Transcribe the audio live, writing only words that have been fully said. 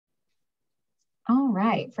All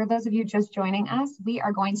right, for those of you just joining us, we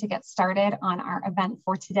are going to get started on our event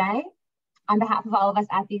for today. On behalf of all of us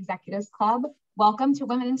at the Executives Club, welcome to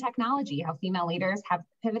Women in Technology, how female leaders have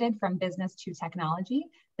pivoted from business to technology.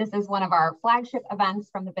 This is one of our flagship events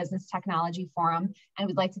from the Business Technology Forum, and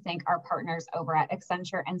we'd like to thank our partners over at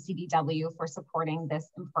Accenture and CDW for supporting this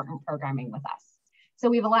important programming with us. So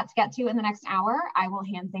we have a lot to get to in the next hour. I will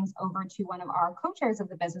hand things over to one of our co-chairs of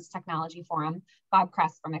the Business Technology Forum, Bob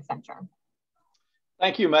Kress from Accenture.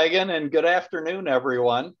 Thank you, Megan, and good afternoon,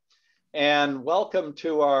 everyone. And welcome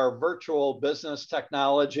to our virtual Business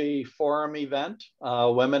Technology Forum event,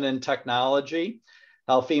 Women in Technology,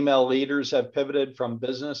 how female leaders have pivoted from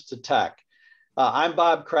business to tech. I'm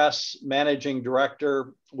Bob Kress, Managing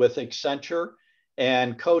Director with Accenture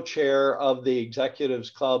and co-chair of the Executives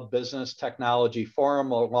Club Business Technology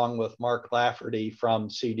Forum, along with Mark Lafferty from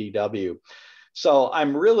CDW. So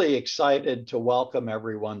I'm really excited to welcome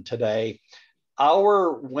everyone today.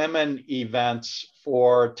 Our women events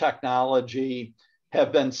for technology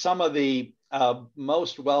have been some of the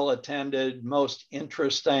most well-attended, most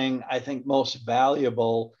interesting, I think most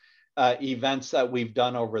valuable events that we've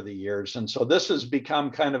done over the years. And so this has become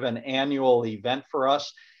kind of an annual event for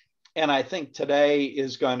us. And I think today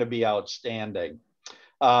is going to be outstanding.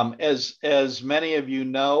 As many of you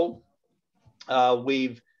know,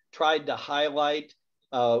 we've tried to highlight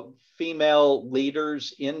female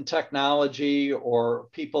leaders in technology or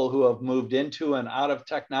people who have moved into and out of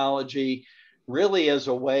technology, really as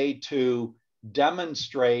a way to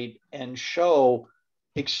demonstrate and show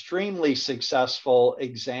extremely successful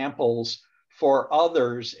examples for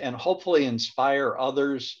others and hopefully inspire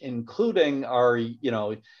others, including our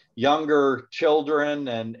younger children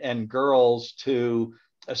and girls, to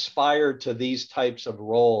aspire to these types of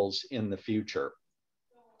roles in the future.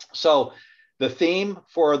 So the theme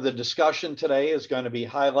for the discussion today is going to be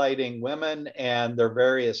highlighting women and their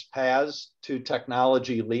various paths to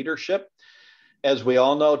technology leadership. As we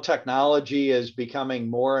all know, technology is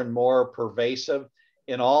becoming more and more pervasive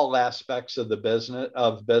in all aspects of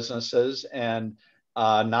the businesses and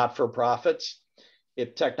not-for-profits.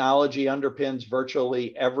 If technology underpins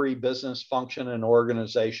virtually every business function and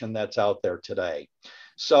organization that's out there today.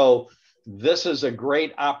 So this is a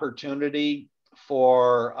great opportunity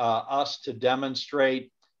for us to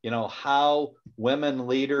demonstrate, how women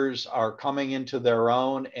leaders are coming into their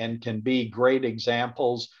own and can be great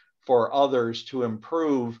examples for others to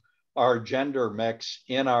improve our gender mix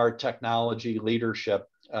in our technology leadership,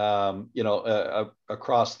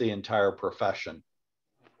 across the entire profession.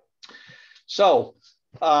 So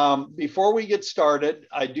before we get started,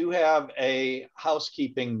 I do have a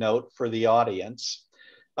housekeeping note for the audience.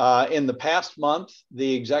 In the past month,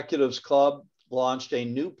 the Executives Club launched a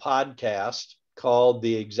new podcast called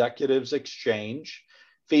The Executives Exchange,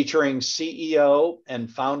 featuring CEO and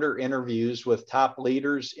founder interviews with top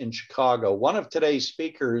leaders in Chicago. One of today's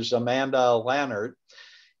speakers, Amanda Lannert,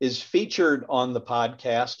 is featured on the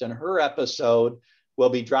podcast, and her episode will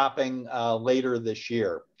be dropping later this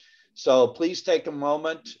year. So please take a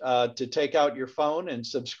moment to take out your phone and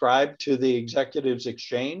subscribe to the Executives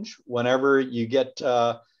Exchange whenever you get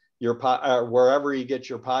wherever you get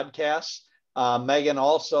your podcasts. Megan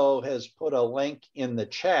also has put a link in the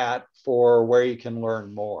chat for where you can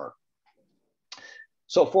learn more.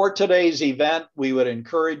 So for today's event, we would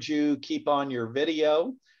encourage you keep on your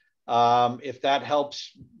video. If that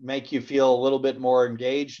helps make you feel a little bit more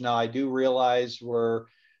engaged. Now, I do realize we're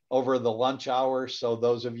over the lunch hour, so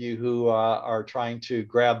those of you who are trying to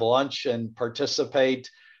grab lunch and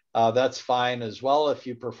participate, that's fine as well if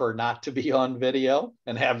you prefer not to be on video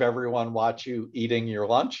and have everyone watch you eating your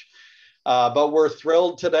lunch. But we're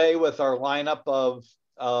thrilled today with our lineup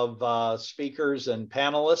of speakers and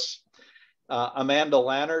panelists. Amanda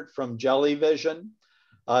Lannert from Jellyvision,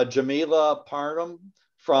 Jamila Parnham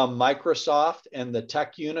from Microsoft and the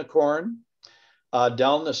Tech Unicorn,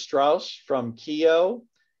 Delna Strauss from Kio,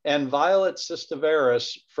 and Violet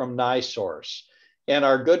Sistaveris from NiSource. And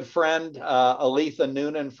our good friend, Aletha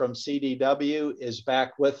Noonan from CDW is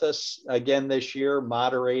back with us again this year,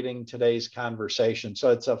 moderating today's conversation.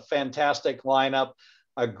 So it's a fantastic lineup,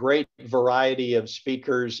 a great variety of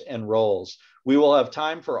speakers and roles. We will have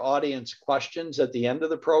time for audience questions at the end of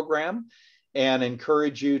the program and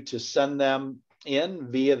encourage you to send them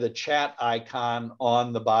in via the chat icon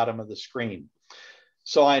on the bottom of the screen.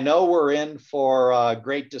 So I know we're in for a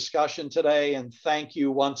great discussion today, and thank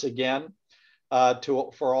you once again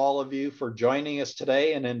for all of you for joining us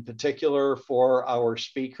today, and in particular for our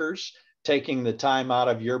speakers taking the time out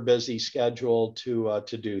of your busy schedule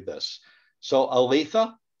to do this. So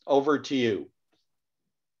Aletha, over to you.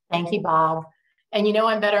 Thank you, Bob. And you know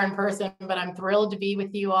I'm better in person, but I'm thrilled to be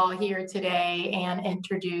with you all here today and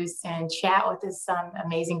introduce and chat with this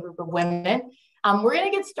amazing group of women. We're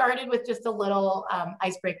going to get started with just a little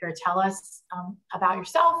icebreaker. Tell us about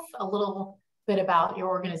yourself, a little bit about your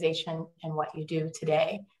organization and what you do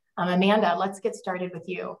today. Amanda, let's get started with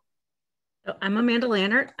you. I'm Amanda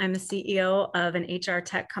Lannert. I'm the CEO of an HR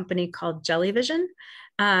tech company called Jellyvision,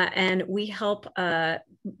 and we help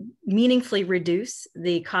meaningfully reduce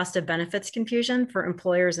the cost of benefits confusion for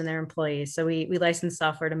employers and their employees. So we license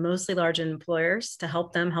software to mostly large employers to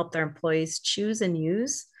help them help their employees choose and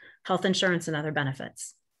use health insurance and other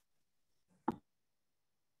benefits.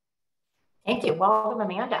 Thank you. Welcome,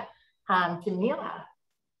 Amanda. Jamila.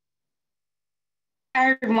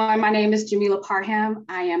 Hi, everyone. My name is Jamila Parham.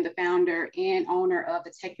 I am the founder and owner of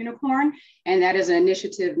the Tech Unicorn, and that is an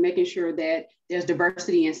initiative making sure that there's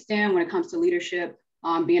diversity in STEM when it comes to leadership,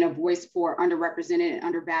 being a voice for underrepresented and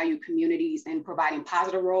undervalued communities, and providing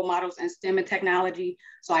positive role models in STEM and technology.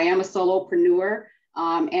 So I am a solopreneur,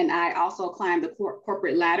 and I also climbed the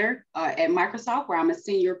corporate ladder at Microsoft, where I'm a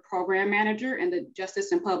senior program manager in the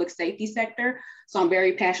justice and public safety sector. So I'm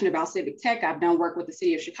very passionate about civic tech. I've done work with the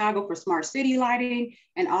city of Chicago for smart city lighting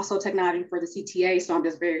and also technology for the CTA. So I'm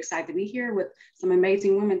just very excited to be here with some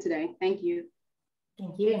amazing women today. Thank you.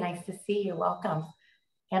 Thank you. Nice to see you. Welcome.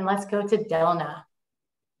 And let's go to Delna.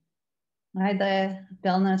 Hi there,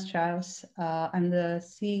 Delna Strauss. I'm the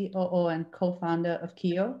COO and co-founder of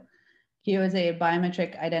Kio. Kio is a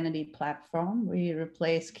biometric identity platform. We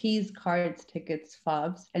replace keys, cards, tickets,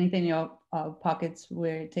 fobs, anything in your pockets,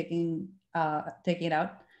 we're taking it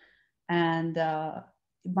out. And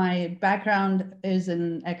my background is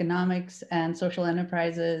in economics and social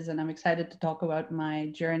enterprises, and I'm excited to talk about my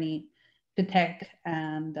journey to tech.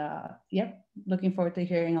 And yep, looking forward to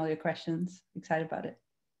hearing all your questions. Excited about it.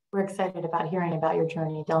 We're excited about hearing about your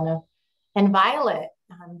journey, Delna. And Violet,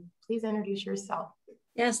 please introduce yourself.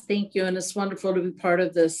 Yes, thank you. And it's wonderful to be part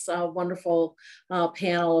of this wonderful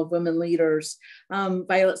panel of women leaders.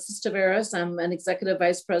 Violet Sistaveras, I'm an executive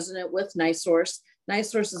vice president with NiSource.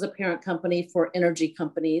 NiSource is a parent company for energy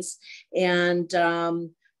companies. And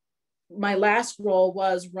my last role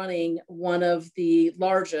was running one of the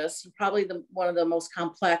largest, probably one of the most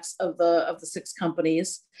complex of the 6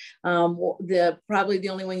 companies. Probably the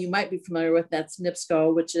only one you might be familiar with, that's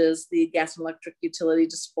NIPSCO, which is the gas and electric utility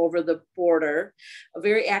just over the border.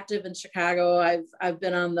 Very active in Chicago. I've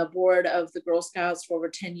been on the board of the Girl Scouts for over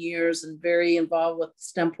 10 years and very involved with the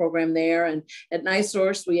STEM program there. And at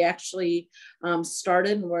NiSource, we actually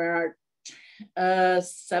started, and we're our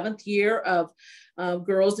 7th year of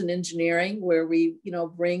girls in engineering, where we,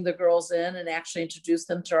 bring the girls in and actually introduce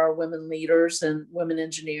them to our women leaders and women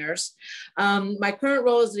engineers. My current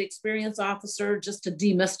role is the experience officer, just to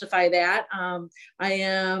demystify that. I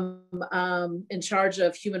am in charge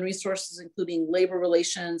of human resources, including labor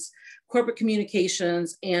relations, corporate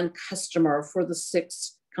communications, and customer for the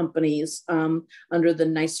 6 companies under the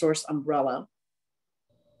NiSource umbrella.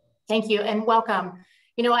 Thank you and welcome.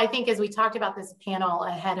 I think as we talked about this panel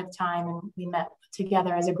ahead of time and we met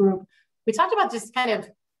together as a group, we talked about just kind of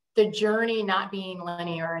the journey not being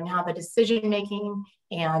linear and how the decision-making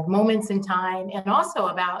and moments in time, and also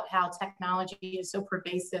about how technology is so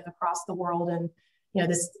pervasive across the world. And,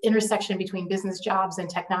 this intersection between business jobs and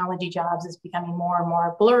technology jobs is becoming more and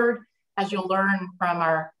more blurred, as you'll learn from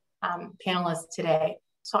our panelists today.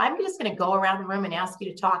 So I'm just going to go around the room and ask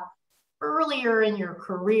you to talk earlier in your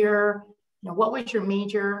career. What was your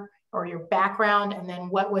major or your background, and then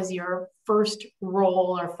what was your first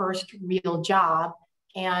role or first real job?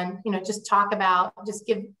 And just talk about, just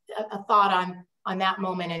give a thought on that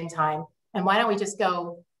moment in time. And why don't we just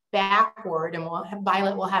go backward, and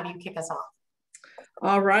Violet will have you kick us off.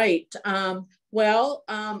 All right.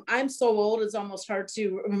 I'm so old, it's almost hard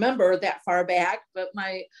to remember that far back, but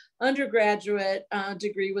my undergraduate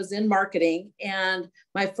degree was in marketing, and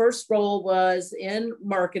my first role was in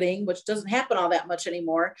marketing, which doesn't happen all that much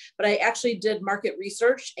anymore, but I actually did market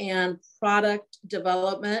research and product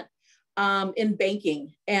development in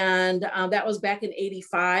banking. And that was back in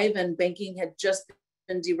 '85, and banking had just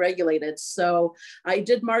been deregulated. So I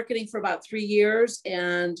did marketing for about 3 years,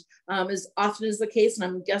 and as often is the case, and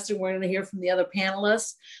I'm guessing we're going to hear from the other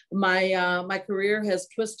panelists, my career has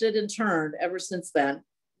twisted and turned ever since then.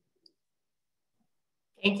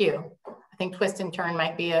 Thank you. I think twist and turn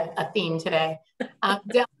might be a theme today.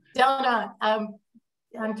 Delna,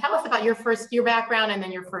 tell us about your background and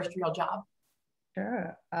then your first real job.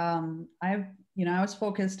 Sure. I was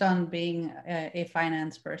focused on being a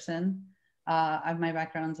finance person. My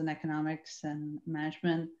background's in economics and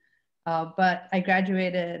management, but I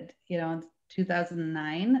graduated, in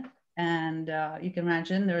 2009, And you can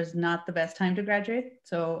imagine there was not the best time to graduate.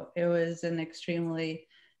 So it was an extremely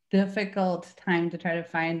difficult time to try to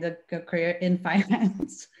find a career in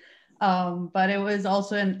finance. But it was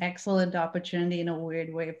also an excellent opportunity in a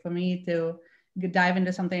weird way for me to dive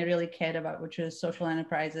into something I really cared about, which is social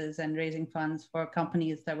enterprises and raising funds for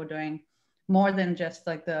companies that were doing more than just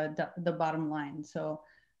like the bottom line. So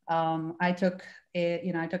I took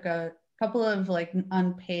a couple of like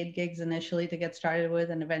unpaid gigs initially to get started with,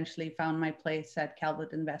 and eventually found my place at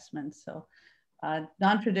Calvert Investments. So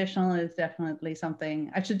non-traditional is definitely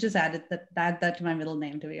something I should just add that to my middle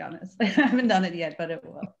name, to be honest. I haven't done it yet, but it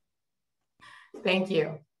will. Thank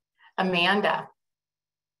you. Amanda.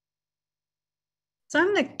 So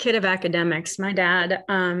I'm the kid of academics. My dad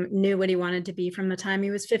knew what he wanted to be from the time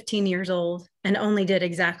he was 15 years old, and only did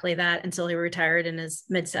exactly that until he retired in his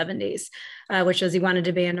mid-70s, which was he wanted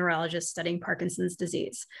to be a neurologist studying Parkinson's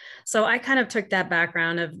disease. So I kind of took that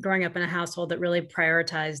background of growing up in a household that really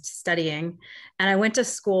prioritized studying. And I went to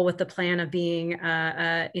school with the plan of being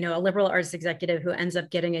a liberal arts executive who ends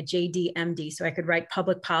up getting a JD MD, so I could write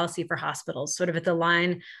public policy for hospitals, sort of at the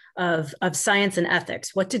line of science and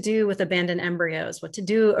ethics, what to do with abandoned embryos, what to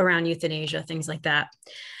do around euthanasia, things like that.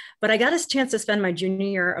 But I got a chance to spend my junior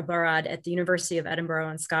year abroad at the University of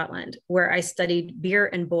Edinburgh in Scotland, where I studied beer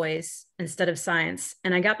and boys instead of science,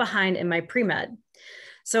 and I got behind in my pre-med.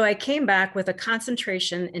 So I came back with a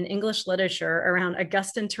concentration in English literature around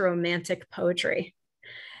Augustan to Romantic poetry,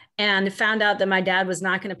 and found out that my dad was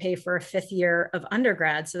not going to pay for a 5th year of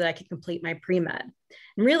undergrad so that I could complete my pre-med.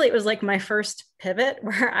 And really, it was like my first pivot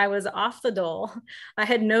where I was off the dole. I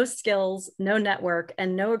had no skills, no network,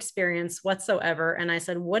 and no experience whatsoever. And I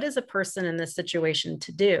said, what is a person in this situation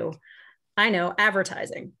to do? I know,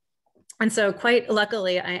 advertising. And so quite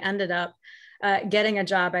luckily, I ended up getting a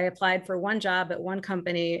job. I applied for one job at one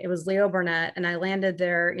company. It was Leo Burnett, and I landed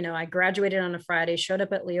there. I graduated on a Friday, showed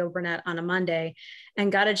up at Leo Burnett on a Monday,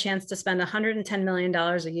 and got a chance to spend $110 million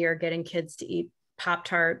a year getting kids to eat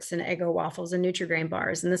Pop-Tarts and Eggo waffles and Nutri-Grain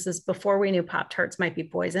bars. And this is before we knew Pop-Tarts might be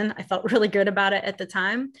poison. I felt really good about it at the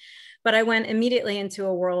time. But I went immediately into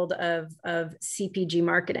a world of CPG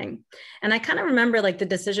marketing. And I kind of remember like the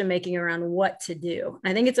decision-making around what to do.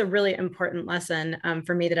 I think it's a really important lesson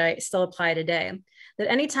for me that I still apply today, that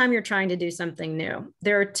anytime you're trying to do something new,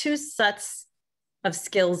 there are 2 sets of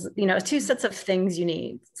skills, 2 sets of things you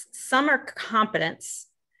need. Some are competence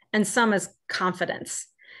and some is confidence.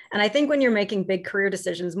 And I think when you're making big career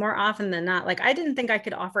decisions, more often than not, like I didn't think I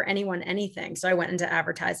could offer anyone anything. So I went into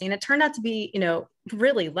advertising, and it turned out to be,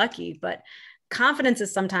 really lucky, but confidence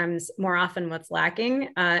is sometimes more often what's lacking.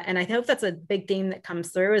 And I hope that's a big theme that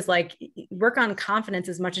comes through, is like work on confidence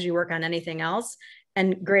as much as you work on anything else,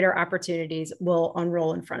 and greater opportunities will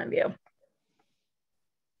unroll in front of you.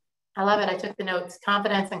 I love it. I took the notes,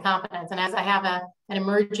 confidence and competence. And as I have an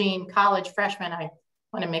emerging college freshman, I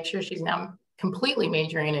want to make sure she's now completely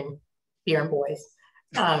majoring in beer and boys.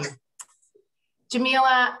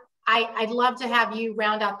 Jamila, I'd love to have you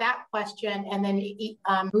round out that question and then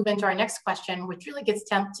move into our next question, which really gets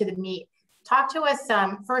to the meat. Talk to us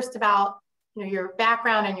first about your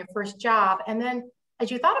background and your first job, and then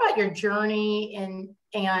as you thought about your journey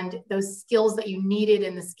and those skills that you needed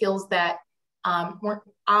and the skills that weren't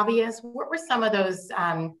obvious, what were some of those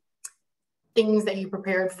things that you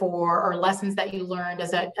prepared for, or lessons that you learned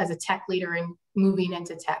as a tech leader and moving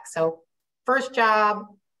into tech? So first job,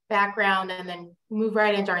 background, and then move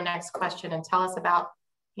right into our next question and tell us about,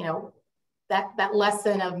 that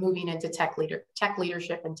lesson of moving into tech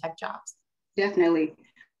leadership and tech jobs. Definitely.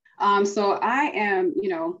 So I am,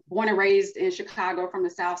 born and raised in Chicago from the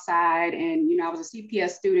South Side. And, I was a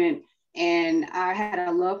CPS student, and I had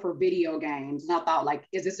a love for video games. And I thought, like,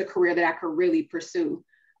 is this a career that I could really pursue?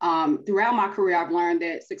 Throughout my career, I've learned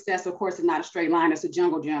that success, of course, is not a straight line, it's a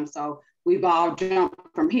jungle gym. So we've all jumped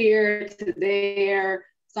from here to there.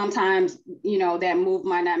 Sometimes, that move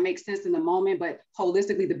might not make sense in the moment, but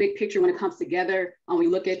holistically, the big picture, when it comes together, when we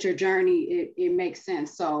look at your journey, it makes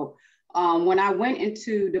sense. So when I went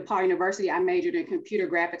into DePaul University, I majored in computer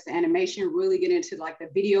graphics and animation, really get into like the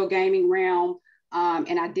video gaming realm.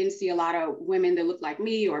 And I didn't see a lot of women that looked like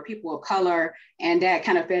me or people of color. And that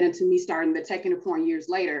kind of fed into me starting the Tech Unicorn years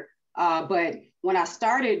later. But when I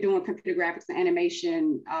started doing computer graphics and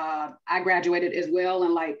animation, I graduated as well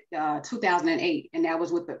in like 2008. And that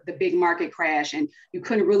was with the big market crash, and you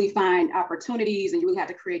couldn't really find opportunities, and you really had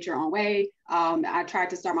to create your own way. I tried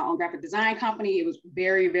to start my own graphic design company. It was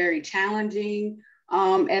very, very challenging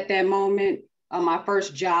at that moment. My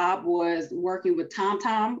first job was working with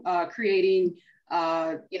TomTom, creating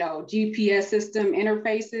GPS system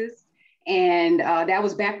interfaces. And that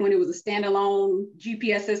was back when it was a standalone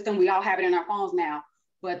GPS system. We all have it in our phones now,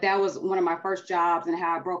 but that was one of my first jobs and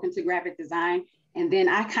how I broke into graphic design. And then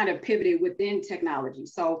I kind of pivoted within technology.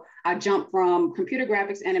 So I jumped from computer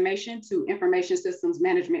graphics animation to information systems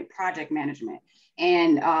management, project management.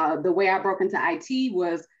 And the way I broke into IT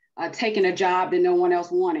was taking a job that no one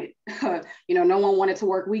else wanted. No one wanted to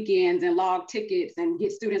work weekends and log tickets and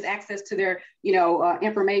get students access to their,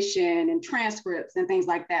 information and transcripts and things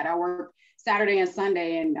like that. I worked Saturday and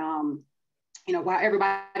Sunday, and while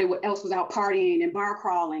everybody else was out partying and bar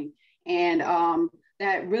crawling, and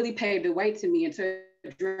that really paved the way to me. And to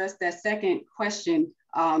address that second question,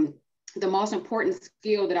 the most important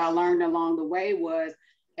skill that I learned along the way was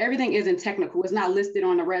everything isn't technical. It's not listed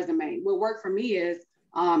on the resume. What worked for me is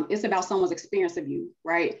it's about someone's experience of you,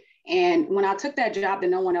 right? And when I took that job that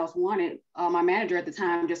no one else wanted, my manager at the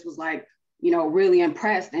time just was like, really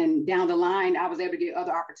impressed. And down the line, I was able to get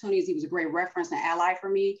other opportunities. He was a great reference and ally for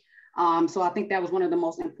me. So I think that was one of the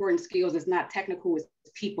most important skills. It's not technical, it's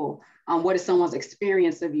people. What is someone's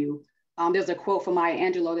experience of you? There's a quote from Maya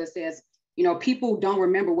Angelou that says, people don't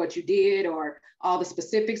remember what you did or all the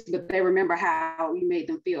specifics, but they remember how you made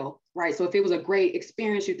them feel, right? So if it was a great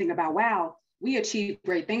experience, you think about, wow, we achieved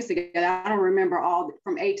great things together. I don't remember all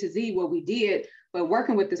from A to Z what we did, but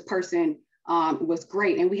working with this person was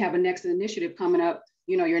great. And we have a next initiative coming up.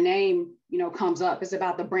 Your name, comes up. It's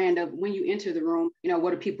about the brand of when you enter the room,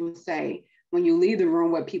 what do people say? When you leave the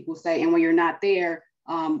room, what people say? And when you're not there,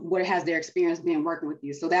 what has their experience been working with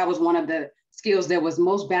you? So that was one of the skills that was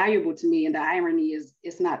most valuable to me. And the irony is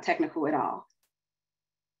it's not technical at all.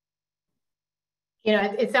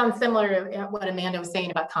 It sounds similar to what Amanda was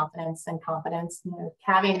saying about confidence and competence,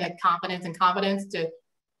 having the confidence and confidence to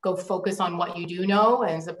go focus on what you do know,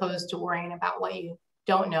 as opposed to worrying about what you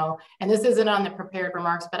don't know. And this isn't on the prepared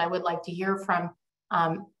remarks, but I would like to hear from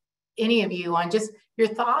any of you on just your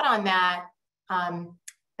thought on that,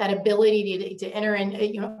 that ability to enter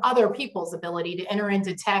in, other people's ability to enter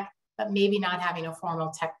into tech, but maybe not having a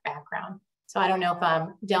formal tech background. So I don't know if,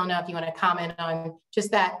 Delna, if you want to comment on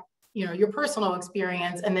just that, your personal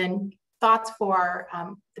experience, and then thoughts for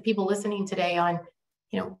the people listening today on,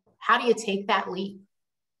 how do you take that leap?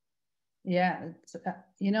 Yeah, it's,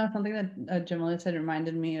 something that Jamila said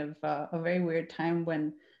reminded me of a very weird time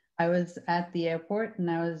when I was at the airport and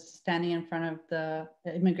I was standing in front of the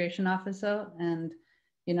immigration officer, and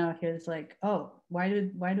he was like, "Oh, why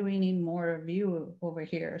do we need more of you over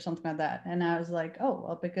here?" or something like that. And I was like, "Oh,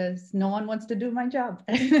 well, because no one wants to do my job."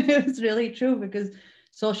 It was really true, because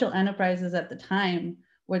social enterprises at the time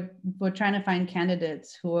were trying to find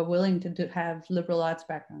candidates who are willing to have liberal arts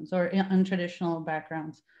backgrounds or untraditional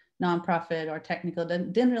backgrounds, nonprofit or technical,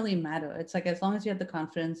 didn't really matter. It's like, as long as you had the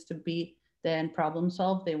confidence to be there and problem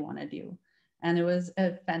solve, they wanted you. And it was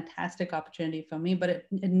a fantastic opportunity for me, but it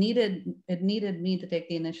needed me to take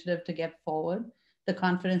the initiative to get forward, the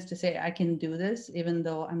confidence to say, I can do this, even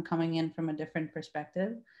though I'm coming in from a different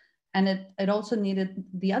perspective. And it also needed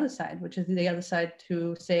the other side, which is the other side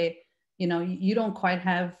to say, you don't quite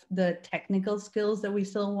have the technical skills that we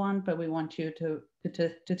still want, but we want you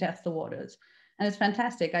to test the waters. And it's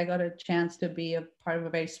fantastic. I got a chance to be a part of a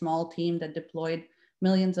very small team that deployed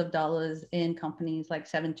millions of dollars in companies like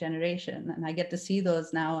Seventh Generation. And I get to see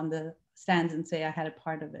those now on the stands and say I had a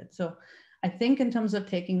part of it. So I think in terms of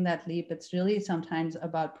taking that leap, it's really sometimes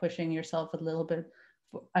about pushing yourself a little bit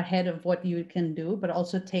ahead of what you can do, but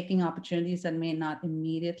also taking opportunities that may not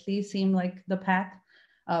immediately seem like the path,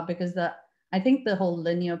 because I think the whole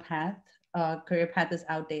linear path, career path is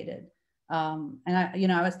outdated. And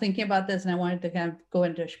I was thinking about this and I wanted to kind of go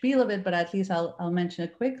into a spiel of it, but at least I'll mention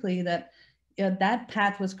it quickly that that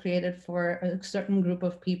path was created for a certain group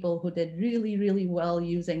of people who did really, really well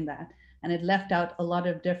using that. And it left out a lot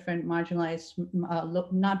of different marginalized,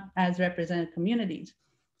 not as represented communities.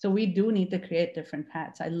 So we do need to create different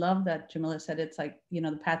paths. I love that Jamila said it's like,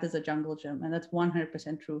 the path is a jungle gym, and that's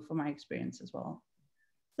 100% true for my experience as well.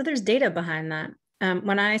 So there's data behind that.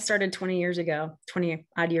 When I started 20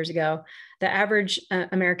 odd years ago, the average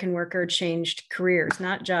American worker changed careers,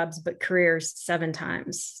 not jobs, but careers 7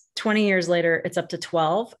 times. 20 years later, it's up to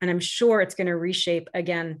 12. And I'm sure it's going to reshape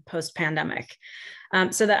again post-pandemic.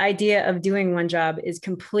 So the idea of doing one job is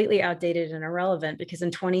completely outdated and irrelevant, because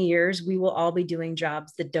in 20 years, we will all be doing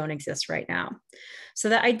jobs that don't exist right now. So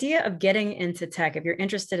the idea of getting into tech, if you're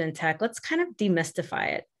interested in tech, let's kind of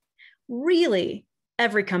demystify it. Really,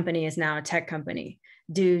 every company is now a tech company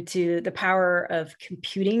due to the power of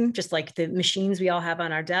computing, just like the machines we all have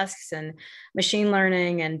on our desks, and machine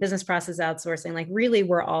learning and business process outsourcing. Like, really,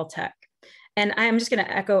 we're all tech. And I'm just going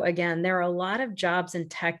to echo again, there are a lot of jobs in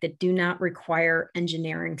tech that do not require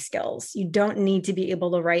engineering skills. You don't need to be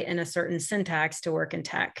able to write in a certain syntax to work in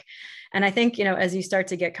tech. And I think, as you start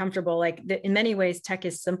to get comfortable, like in many ways, tech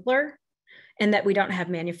is simpler in that we don't have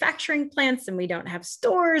manufacturing plants and we don't have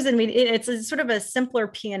stores, and it's a sort of a simpler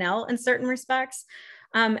P&L in certain respects.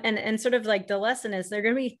 And sort of like the lesson is there are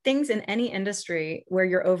going to be things in any industry where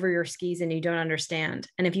you're over your skis and you don't understand.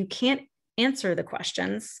 And if you can't answer the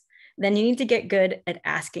questions, then you need to get good at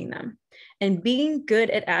asking them. And being good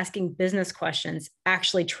at asking business questions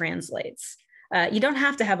actually translates. You don't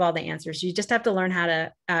have to have all the answers. You just have to learn how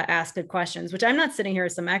to ask good questions, which I'm not sitting here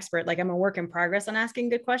as some expert. Like, I'm a work in progress on asking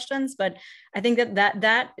good questions, but I think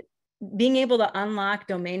that being able to unlock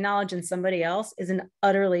domain knowledge in somebody else is an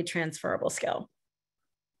utterly transferable skill.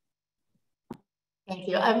 Thank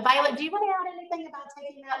you. Violet, do you want to add anything about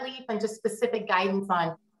taking that leap and just specific guidance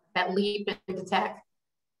on that leap into tech?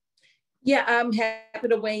 Yeah, I'm happy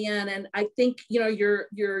to weigh in. And I think, your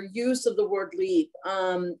use of the word leap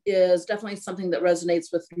is definitely something that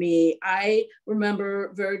resonates with me. I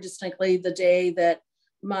remember very distinctly the day that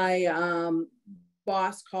my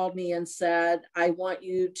boss called me and said, I want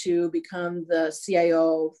you to become the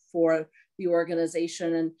CIO for the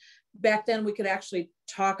organization. And back then we could actually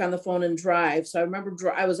talk on the phone and drive. So I remember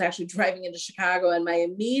I was actually driving into Chicago, and my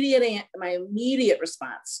immediate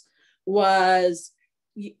response was,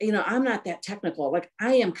 I'm not that technical. Like,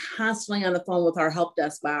 I am constantly on the phone with our help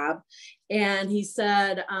desk, Bob. And he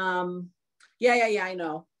said, yeah, I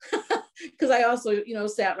know. Because I also,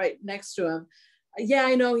 sat right next to him. Yeah,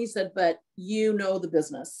 I know. He said, but the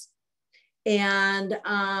business. And,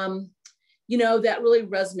 that really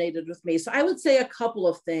resonated with me. So I would say a couple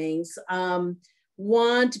of things.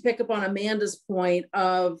 One, to pick up on Amanda's point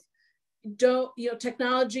of,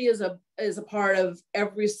 technology is a part of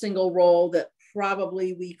every single role that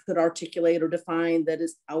probably we could articulate or define that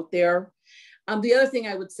is out there. The other thing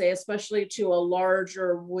I would say, especially to a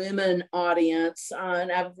larger women audience,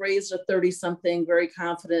 and I've raised a 30-something very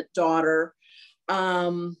confident daughter,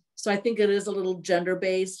 so I think it is a little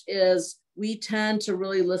gender-based, is we tend to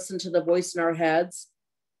really listen to the voice in our heads.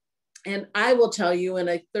 And I will tell you, in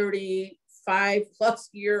a 35+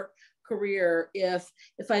 year career, if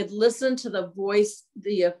I'd listened to the voice,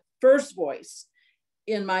 the first voice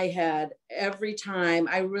in my head every time,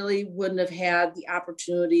 I really wouldn't have had the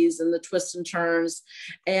opportunities and the twists and turns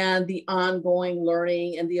and the ongoing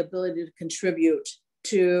learning and the ability to contribute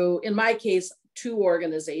to, in my case, 2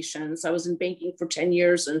 organizations. I was in banking for 10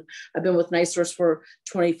 years and I've been with NiSource for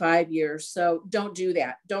 25 years. So don't do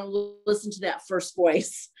that. Don't listen to that first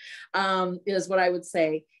voice, is what I would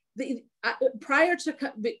say. Prior to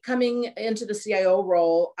coming into the CIO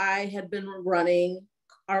role, I had been running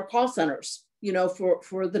our call centers,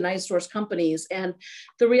 for the NiSource companies. And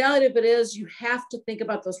the reality of it is, you have to think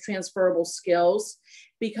about those transferable skills,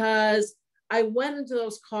 because I went into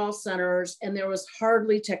those call centers and there was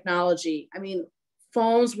hardly technology. I mean,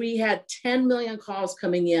 phones, we had 10 million calls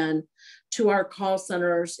coming in to our call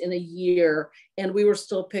centers in a year, and we were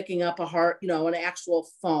still picking up an actual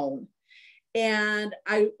phone. And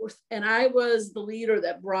I was the leader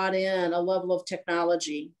that brought in a level of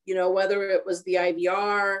technology, whether it was the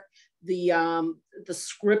IVR, the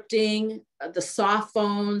scripting, the soft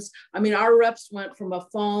phones. I mean, our reps went from a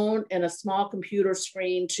phone and a small computer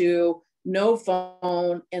screen to no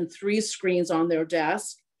phone and 3 screens on their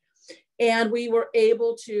desk. And we were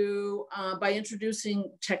able to, by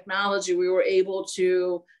introducing technology, we were able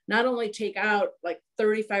to not only take out like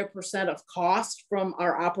 35% of cost from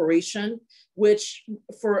our operation, which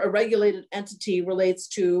for a regulated entity relates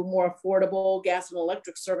to more affordable gas and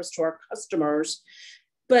electric service to our customers,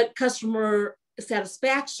 but customer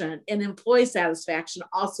satisfaction and employee satisfaction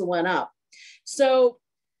also went up. So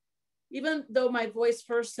even though my voice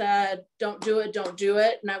first said, don't do it,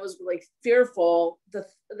 and I was really fearful,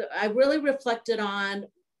 I really reflected on,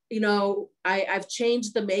 I've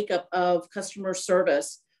changed the makeup of customer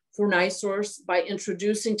service for NiSource by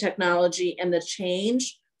introducing technology and the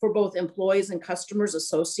change for both employees and customers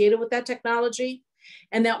associated with that technology.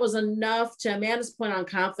 And that was enough, to Amanda's point on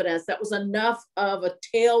confidence, that was enough of a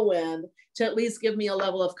tailwind to at least give me a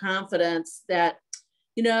level of confidence that,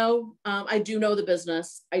 I do know the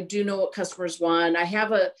business. I do know what customers want. I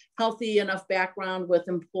have a healthy enough background with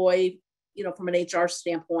employee, from an HR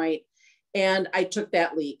standpoint, and I took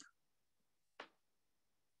that leap.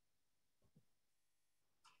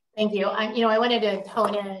 Thank you. I wanted to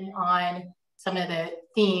hone in on some of the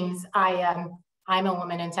themes. I'm a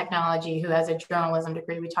woman in technology who has a journalism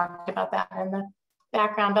degree. We talked about that in the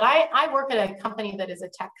background, but I work at a company that is a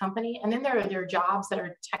tech company, and then there are jobs that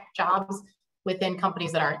are tech jobs within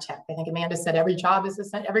companies that aren't tech. I think Amanda said every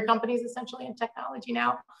company is essentially in technology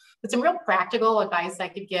now. But some real practical advice I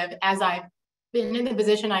could give, as I've been in the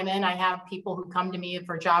position I'm in, I have people who come to me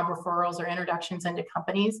for job referrals or introductions into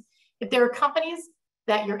companies. If there are companies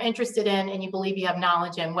that you're interested in and you believe you have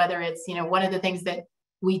knowledge in, whether it's, one of the things that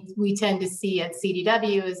we tend to see at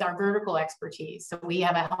CDW is our vertical expertise. So we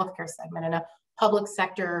have a healthcare segment and a public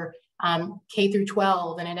sector K through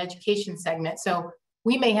 12 and an education segment. So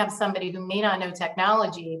we may have somebody who may not know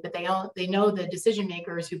technology, but they know the decision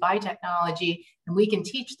makers who buy technology, and we can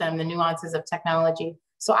teach them the nuances of technology.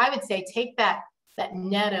 So I would say take that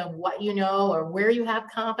net of what you know or where you have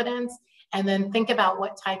confidence, and then think about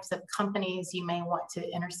what types of companies you may want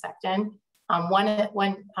to intersect in.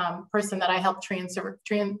 One person that I helped move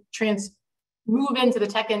into the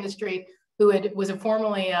tech industry, who was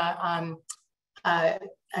formerly a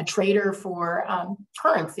trader for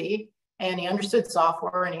currency, and he understood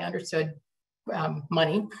software and he understood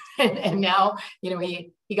money, and now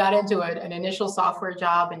he got into an initial software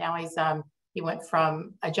job, and now he went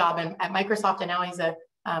from a job at Microsoft, and now he's a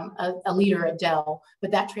leader at Dell.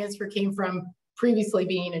 But that transfer came from previously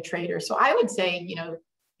being a trader. So I would say,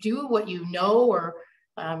 do what you know, or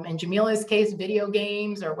in Jamila's case, video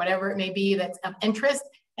games or whatever it may be that's of interest,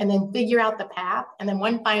 and then figure out the path. And then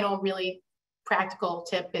one final really practical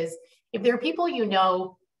tip is, if there are people in your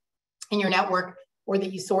network, or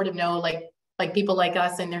that you sort of know, like people like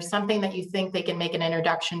us, and there's something that you think they can make an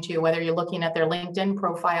introduction to, whether you're looking at their LinkedIn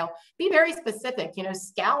profile, be very specific,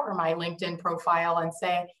 scour my LinkedIn profile and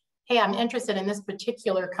say, hey, I'm interested in this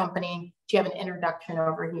particular company. Do you have an introduction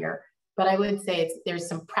over here? But I would say there's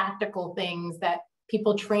some practical things that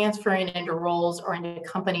people transferring into roles or into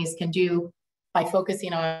companies can do by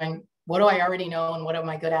focusing on what do I already know and what am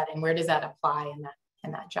I good at, and where does that apply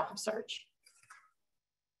in that job search.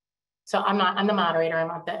 So I'm the moderator,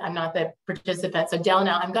 I'm not the participant. So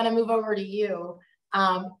Delna, I'm going to move over to you.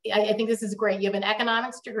 I think this is great. You have an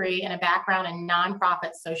economics degree and a background in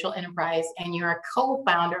nonprofit social enterprise, and you're a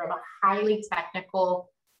co-founder of a highly technical,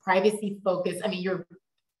 privacy-focused. I mean, you're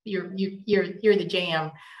the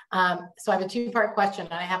jam. So I have a two-part question,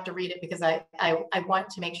 and I have to read it because I want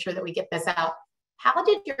to make sure that we get this out. How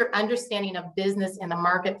did your understanding of business in the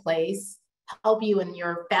marketplace help you in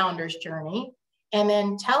your founder's journey? And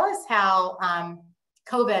then tell us how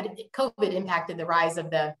COVID impacted the rise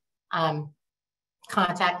of the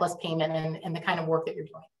contactless payment and the kind of work that you're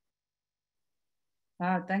doing.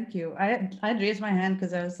 Thank you. I'd raised my hand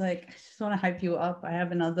because I was like, I just want to hype you up. I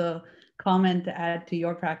have another comment to add to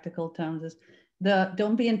your practical terms. Is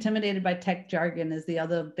don't be intimidated by tech jargon is the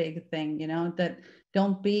other big thing, that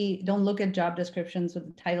don't look at job descriptions with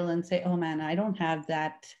the title and say, oh man, I don't have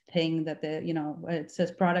that thing that it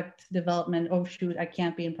says product development. Oh shoot, I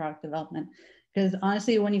can't be in product development. Because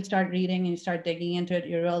honestly, when you start reading and you start digging into it,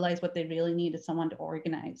 you realize what they really need is someone to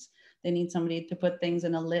organize. They need somebody to put things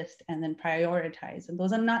in a list and then prioritize. And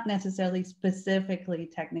those are not necessarily specifically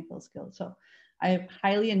technical skills. So I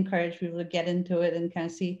highly encourage people to get into it and kind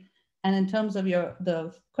of see. And in terms of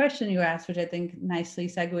the question you asked, which I think nicely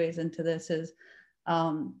segues into this, is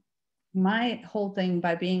my whole thing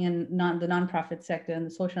by being in the nonprofit sector and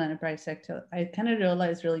the social enterprise sector, I kind of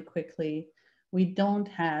realized really quickly we don't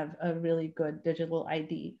have a really good digital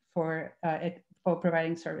ID for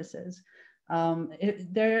providing services.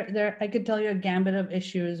 I could tell you a gambit of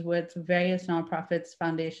issues with various nonprofits,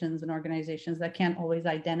 foundations, and organizations that can't always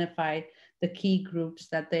identify the key groups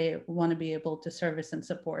that they want to be able to service and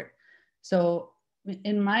support. So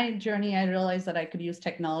in my journey, I realized that I could use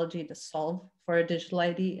technology to solve for a digital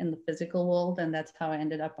ID in the physical world. And that's how I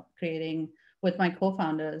ended up creating, with my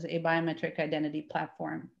co-founders, a biometric identity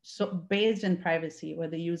platform. So based in privacy, where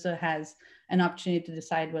the user has an opportunity to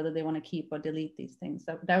decide whether they want to keep or delete these things.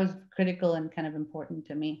 That was critical and kind of important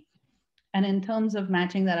to me. And in terms of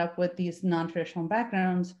matching that up with these non-traditional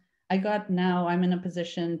backgrounds, now I'm in a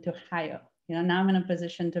position to hire. Now I'm in a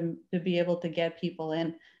position to be able to get people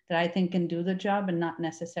in that I think can do the job, and not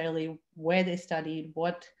necessarily where they studied,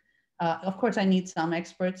 of course I need some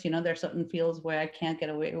experts. There are certain fields where I can't get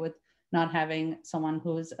away with not having someone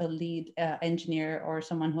who's a lead engineer or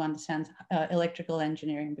someone who understands electrical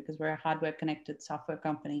engineering, because we're a hardware connected software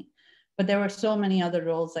company. But there were so many other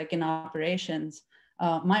roles, like in operations.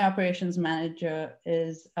 My operations manager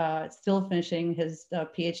is still finishing his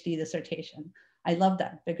PhD dissertation. I love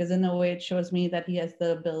that, because in a way it shows me that he has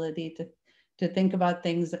the ability to think about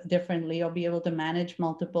things differently, or be able to manage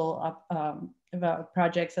multiple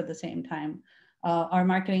projects at the same time. Our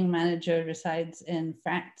marketing manager resides in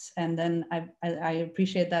France, and then I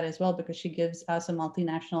appreciate that as well, because she gives us a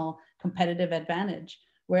multinational competitive advantage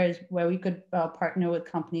where we could partner with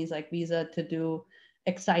companies like Visa to do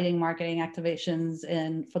exciting marketing activations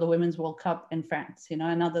for the Women's World Cup in France,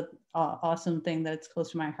 another awesome thing that's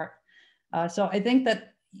close to my heart. So I think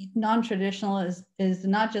that non-traditional is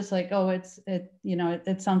not just like, oh, it's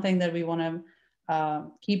something that we want to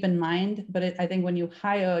keep in mind, but I think when you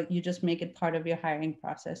hire, you just make it part of your hiring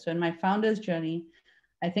process. So in my founder's journey,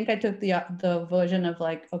 I think I took the version of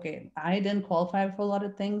like, okay, I didn't qualify for a lot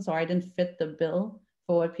of things, or I didn't fit the bill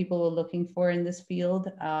for what people were looking for in this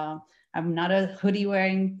field. I'm not a hoodie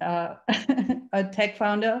wearing a tech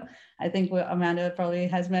founder. I think Amanda probably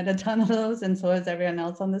has met a ton of those, and so has everyone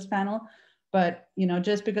else on this panel. But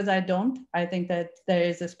just because I don't, I think that there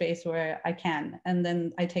is a space where I can, and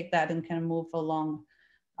then I take that and kind of move along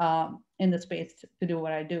in the space to do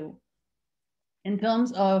what I do. In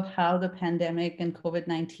terms of how the pandemic and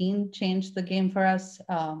COVID-19 changed the game for us,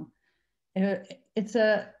 it's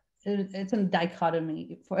a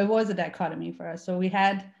dichotomy. It was a dichotomy for us. So we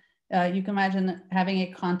had, you can imagine having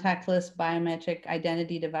a contactless biometric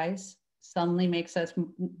identity device suddenly makes us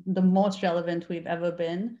the most relevant we've ever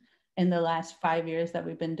been in the last 5 years that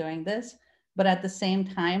we've been doing this. But at the same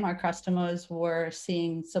time, our customers were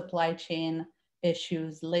seeing supply chain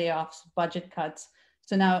issues, layoffs, budget cuts.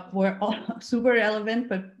 So now we're all super relevant,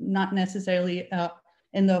 but not necessarily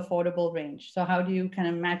in the affordable range. So how do you kind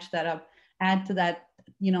of match that up? Add to that,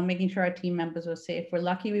 making sure our team members were safe. We're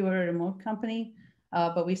lucky we were a remote company,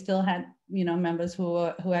 but we still had, members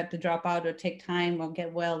who had to drop out or take time or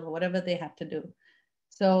get well or whatever they had to do.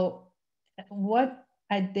 So what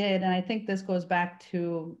I did, and I think this goes back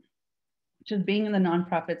to just being in the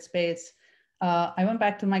nonprofit space, I went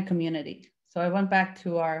back to my community. So I went back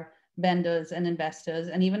to our vendors and investors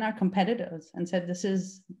and even our competitors and said, this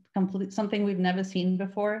is something we've never seen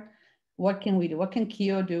before. What can we do? What can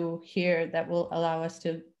Kio do here that will allow us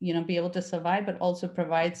to, be able to survive, but also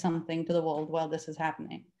provide something to the world while this is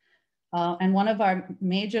happening? And one of our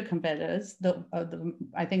major competitors,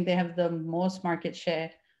 I think they have the most market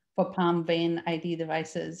share for palm vein ID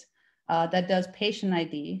devices that does patient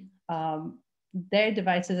ID. Their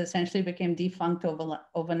devices essentially became defunct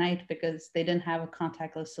overnight because they didn't have a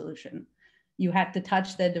contactless solution. You had to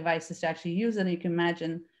touch their devices to actually use it. And you can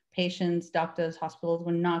imagine patients, doctors, hospitals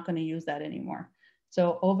were not going to use that anymore.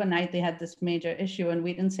 So overnight, they had this major issue, and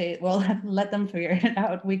we didn't say, well, let them figure it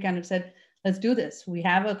out. We kind of said, let's do this. We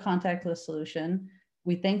have a contactless solution.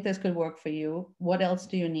 We think this could work for you. What else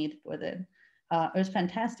do you need with it? It was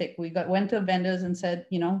fantastic. We went to vendors and said,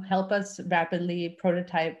 help us rapidly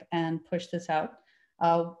prototype and push this out.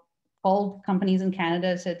 Called companies in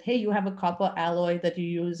Canada, said, hey, you have a copper alloy that you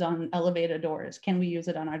use on elevator doors. Can we use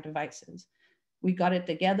it on our devices? We got it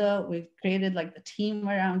together. We created like the team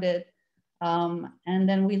around it. And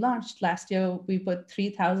then we launched last year. We put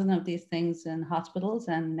 3,000 of these things in hospitals,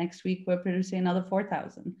 and next week we're producing another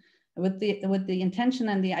 4,000 with the intention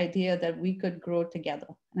and the idea that we could grow together.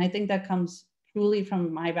 And I think that comes truly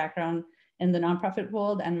from my background in the nonprofit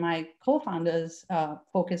world and my co-founders'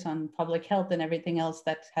 focus on public health and everything else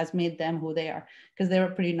that has made them who they are, because they're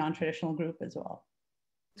a pretty non-traditional group as well.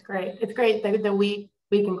 It's great. It's great that we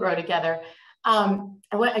can grow together.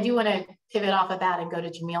 I do want to pivot off of that and go to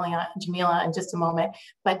Jamila in just a moment,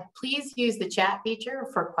 but please use the chat feature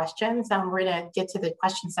for questions. We're going to get to the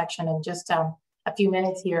question section in just a few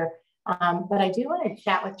minutes here. But I do want to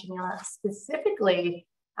chat with Jamila specifically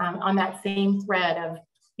on that same thread of,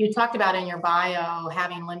 you talked about in your bio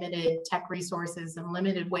having limited tech resources and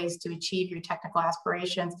limited ways to achieve your technical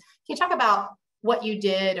aspirations. Can you talk about what you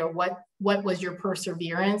did, or what was your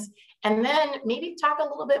perseverance? And then maybe talk a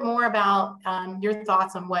little bit more about your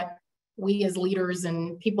thoughts on what we as leaders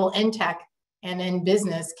and people in tech and in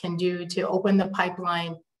business can do to open the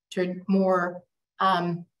pipeline to more,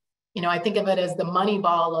 I think of it as the money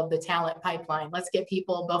ball of the talent pipeline. Let's get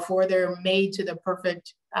people before they're made to the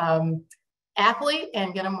perfect athlete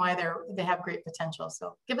and get them why they have great potential.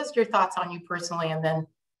 So give us your thoughts on you personally, and then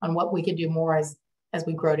on what we could do more as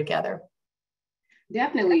we grow together.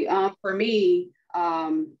 Definitely. For me,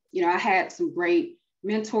 I had some great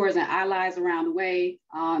mentors and allies around the way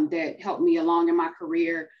that helped me along in my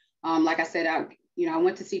career. Like I said, I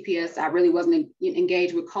went to CPS. I really wasn't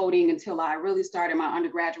engaged with coding until I really started my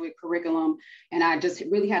undergraduate curriculum. And I just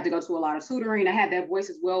really had to go to a lot of tutoring. I had that voice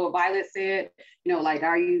as well. What Violet said, like,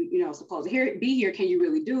 are you, supposed to be here? Can you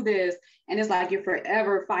really do this? And it's like, you're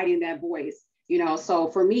forever fighting that voice, So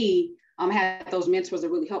for me, I had those mentors that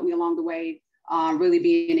really helped me along the way, really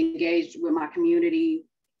being engaged with my community.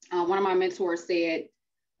 One of my mentors said,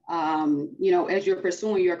 as you're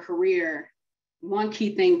pursuing your career, one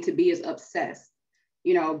key thing to be is obsessed.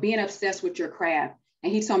 Being obsessed with your craft.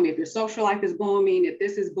 And he told me, if your social life is booming, if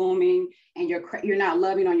this is booming and you're not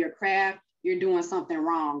loving on your craft, you're doing something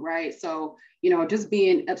wrong, right? So, you know, just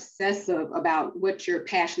being obsessive about what you're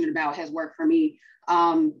passionate about has worked for me.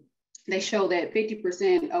 They show that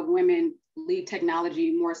 50% of women leave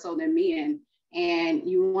technology more so than men. And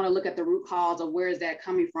you want to look at the root cause of where is that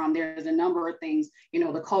coming from. There's a number of things, you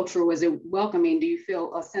know, the culture, was it welcoming? Do you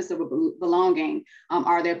feel a sense of belonging?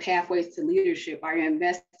 Are there pathways to leadership? Are you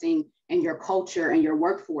investing in your culture and your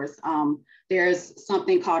workforce? There's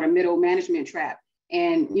something called a middle management trap.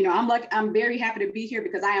 And, you know, I'm very happy to be here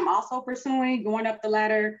because I am also pursuing going up the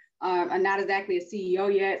ladder. I'm not exactly a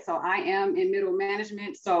CEO yet, so I am in middle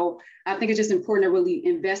management. So I think it's just important to really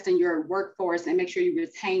invest in your workforce and make sure you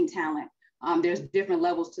retain talent. There's different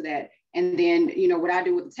levels to that. And then, you know, what I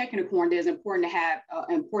do with the Tech Unicorn, there's important to have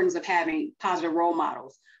importance of having positive role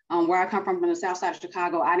models. Where I come from the South Side of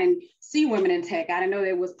Chicago, I didn't see women in tech. I didn't know that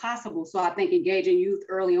it was possible. So I think engaging youth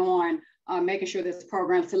early on, making sure there's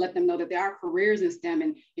programs to let them know that there are careers in STEM,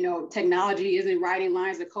 and, you know, technology isn't writing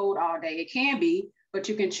lines of code all day. It can be, but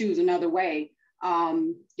you can choose another way.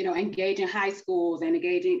 You know, engaging high schools and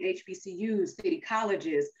engaging HBCUs, city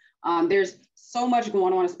colleges. There's so much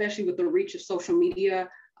going on, especially with the reach of social media.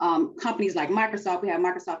 Companies like Microsoft, we have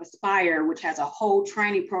Microsoft Aspire, which has a whole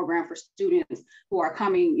training program for students who are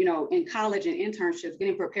coming, you know, in college and internships,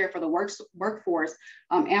 getting prepared for the workforce.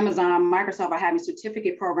 Amazon, Microsoft are having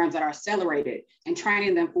certificate programs that are accelerated and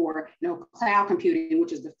training them for, you know, cloud computing,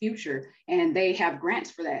 which is the future, and they have grants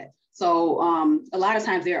for that. So a lot of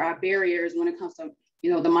times there are barriers when it comes to,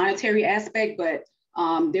 you know, the monetary aspect, but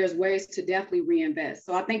there's ways to definitely reinvest.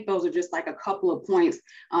 So I think those are just like a couple of points.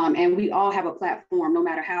 And we all have a platform, no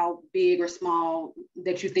matter how big or small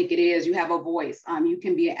that you think it is, you have a voice. You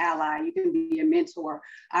can be an ally, you can be a mentor.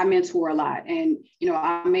 I mentor a lot. And, you know,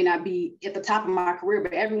 I may not be at the top of my career,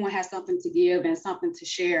 but everyone has something to give and something to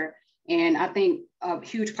share. And I think a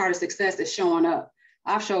huge part of success is showing up.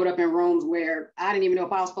 I've showed up in rooms where I didn't even know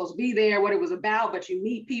if I was supposed to be there, what it was about, but you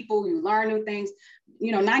meet people, you learn new things.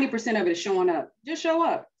 You know, 90% of it is showing up. Just show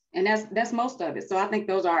up. And that's most of it. So I think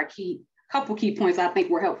those are a couple key points I think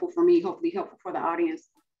were helpful for me, hopefully helpful for the audience.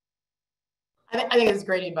 I think it's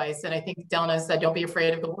great advice. And I think Delna said, don't be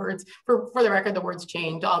afraid of the words. For the record, the words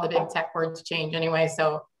change. All the big tech words change anyway.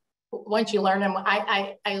 So once you learn them,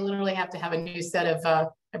 I literally have to have a new set of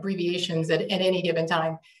abbreviations at any given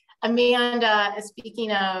time. Amanda,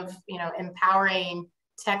 speaking of, you know, empowering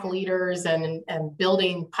tech leaders and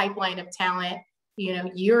building pipeline of talent, you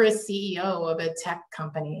know, you're a CEO of a tech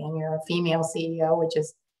company and you're a female CEO, which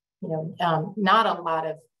is, you know, not a lot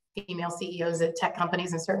of female CEOs at tech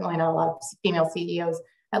companies and certainly not a lot of female CEOs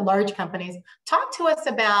at large companies. Talk to us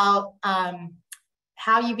about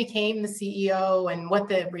how you became the CEO and what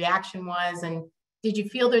the reaction was. And did you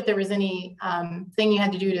feel that there was any thing you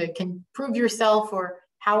had to do to prove yourself, or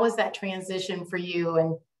how was that transition for you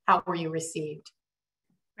and how were you received?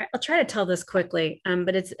 I'll try to tell this quickly,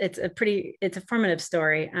 but it's a formative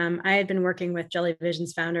story. I had been working with Jelly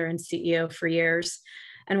Vision's founder and CEO for years.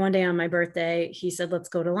 And one day on my birthday, he said, let's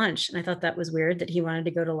go to lunch. And I thought that was weird that he wanted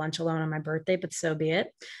to go to lunch alone on my birthday, but so be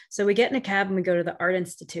it. So we get in a cab and we go to the Art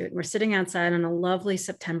Institute, and we're sitting outside on a lovely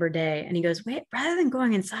September day. And he goes, wait, rather than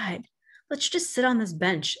going inside, let's just sit on this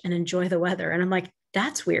bench and enjoy the weather. And I'm like,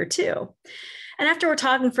 that's weird too. And after we're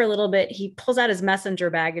talking for a little bit, he pulls out his messenger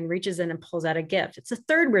bag and reaches in and pulls out a gift. It's a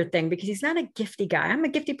third weird thing because he's not a gifty guy. I'm a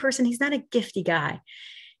gifty person. He's not a gifty guy.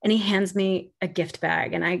 And he hands me a gift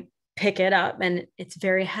bag and I pick it up and it's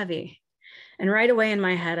very heavy. And right away in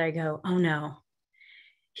my head, I go, oh no,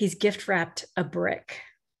 he's gift wrapped a brick.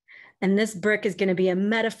 And this brick is going to be a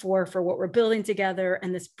metaphor for what we're building together.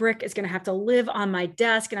 And this brick is going to have to live on my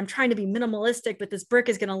desk. And I'm trying to be minimalistic, but this brick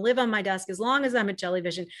is going to live on my desk as long as I'm at Jelly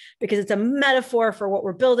Vision, because it's a metaphor for what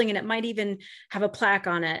we're building. And it might even have a plaque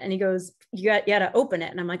on it. And he goes, you got to open it.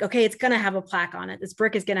 And I'm like, okay, it's going to have a plaque on it. This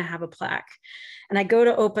brick is going to have a plaque. And I go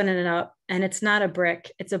to open it up and it's not a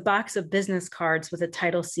brick. It's a box of business cards with a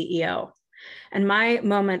title CEO. And my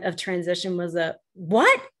moment of transition was a,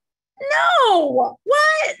 what? No,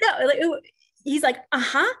 what? No, he's like,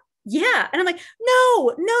 yeah. And I'm like,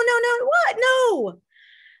 no, what? No.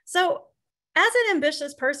 So as an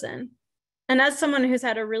ambitious person, and as someone who's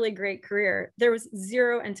had a really great career, there was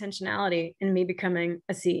zero intentionality in me becoming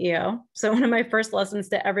a CEO. So one of my first lessons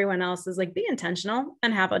to everyone else is like, be intentional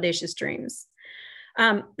and have audacious dreams.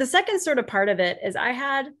 The second sort of part of it is I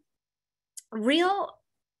had real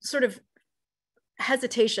sort of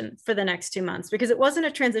hesitation for the next 2 months because it wasn't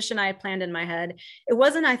a transition I had planned in my head. It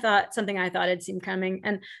wasn't something I thought had seen coming.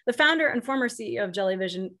 And the founder and former CEO of Jelly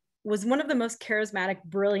Vision was one of the most charismatic,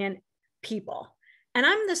 brilliant people. And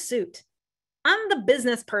I'm the suit. I'm the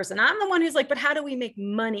business person. I'm the one who's like, but how do we make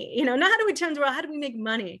money? You know, not how do we change the world, how do we make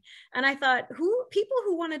money? And I thought, people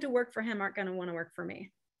who wanted to work for him aren't going to want to work for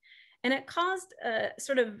me. And it caused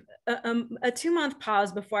sort of a 2-month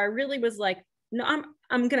pause before I really was like, no,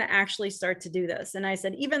 I'm going to actually start to do this. And I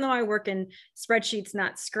said, even though I work in spreadsheets,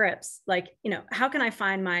 not scripts, like, you know, how can I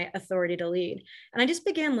find my authority to lead? And I just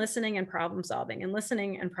began listening and problem solving and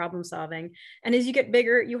listening and problem solving. And as you get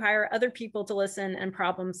bigger, you hire other people to listen and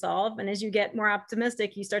problem solve. And as you get more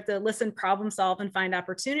optimistic, you start to listen, problem solve, and find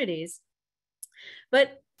opportunities.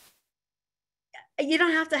 But you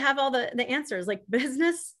don't have to have all the answers. Like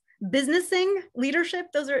businessing, leadership,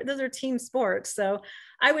 those are team sports. So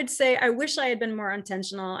I would say, I wish I had been more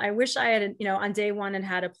intentional. I wish I had, you know, on day one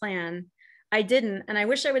had a plan. I didn't. And I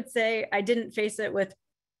wish I would say I didn't face it with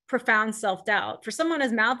profound self-doubt. For someone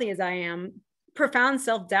as mouthy as I am, profound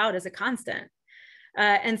self-doubt is a constant.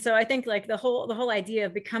 And so I think like the whole idea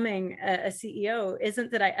of becoming a CEO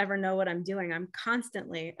isn't that I ever know what I'm doing. I'm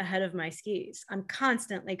constantly ahead of my skis. I'm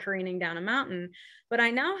constantly careening down a mountain, but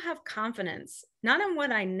I now have confidence, not in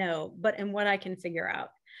what I know, but in what I can figure out.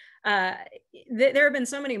 There have been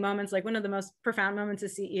so many moments, like one of the most profound moments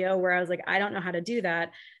as CEO where I was like, I don't know how to do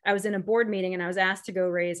that. I was in a board meeting and I was asked to go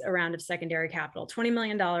raise a round of secondary capital, $20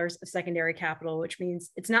 million of secondary capital, which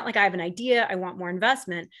means it's not like I have an idea, I want more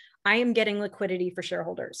investment. I am getting liquidity for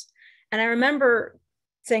shareholders. And I remember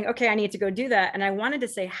saying, okay, I need to go do that. And I wanted to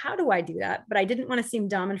say, how do I do that? But I didn't want to seem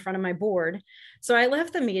dumb in front of my board. So I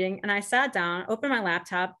left the meeting and I sat down, opened my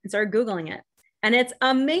laptop and started Googling it. And it's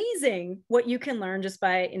amazing what you can learn just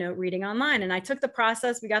by, you know, reading online. And I took the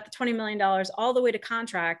process, we got the $20 million all the way to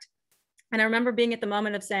contract. And I remember being at the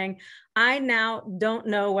moment of saying, I now don't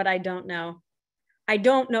know what I don't know. I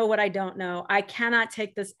don't know what I don't know. I cannot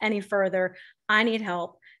take this any further. I need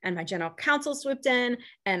help. And my general counsel swooped in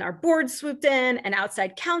and our board swooped in and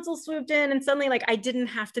outside counsel swooped in. And suddenly like I didn't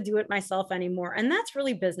have to do it myself anymore. And that's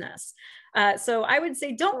really business. So I would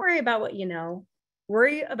say, don't worry about what you know.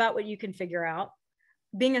 Worry about what you can figure out.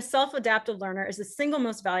 Being a self-adaptive learner is the single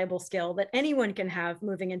most valuable skill that anyone can have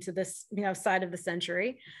moving into this, you know, side of the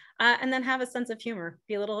century. And then have a sense of humor,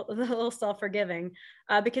 be a little self-forgiving,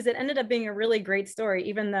 because it ended up being a really great story,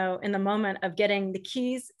 even though in the moment of getting the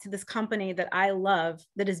keys to this company that I love,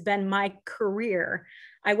 that has been my career,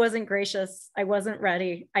 I wasn't gracious, I wasn't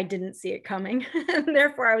ready, I didn't see it coming. And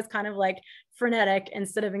therefore I was kind of like frenetic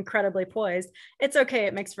instead of incredibly poised. It's okay,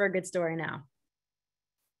 it makes for a good story now.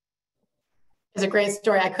 It's a great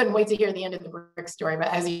story. I couldn't wait to hear the end of the brick story, but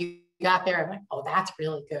as you got there, I'm like, oh, that's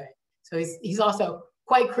really good. So he's also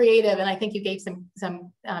quite creative, and I think you gave some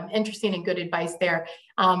interesting and good advice there.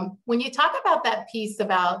 When you talk about that piece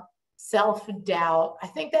about self-doubt, I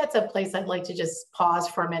think that's a place I'd like to just pause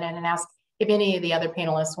for a minute and ask if any of the other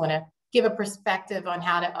panelists want to give a perspective on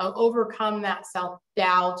how to overcome that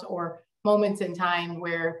self-doubt or moments in time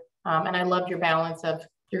where, and I loved your balance of,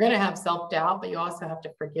 you're going to have self-doubt, but you also have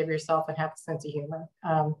to forgive yourself and have a sense of humor.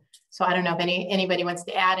 So I don't know if anybody wants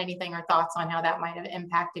to add anything or thoughts on how that might have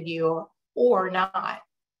impacted you or not.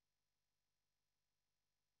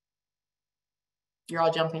 You're all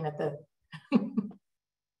jumping at the.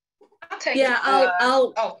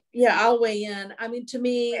 I'll weigh in. I mean, to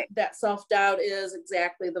me, that self-doubt is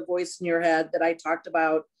exactly the voice in your head that I talked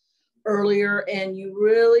about earlier, and you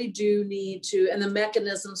really do need to, and the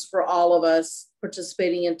mechanisms for all of us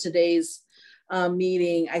participating in today's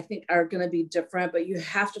meeting, I think are going to be different, but you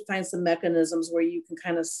have to find some mechanisms where you can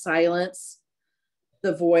kind of silence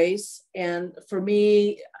the voice. And for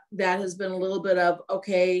me, that has been a little bit of,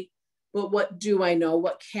 okay, but what do I know?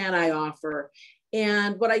 What can I offer?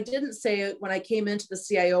 And what I didn't say when I came into the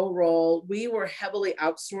CIO role, we were heavily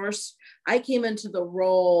outsourced. I came into the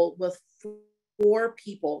role with 4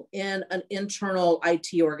 people in an internal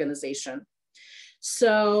IT organization.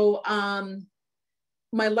 So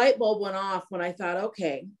my light bulb went off when I thought,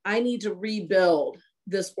 okay, I need to rebuild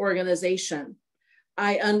this organization.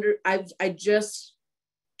 I just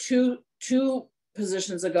two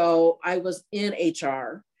positions ago, I was in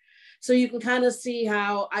HR. So you can kind of see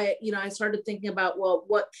how I started thinking about, well,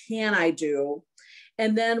 what can I do?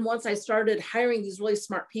 And then once I started hiring these really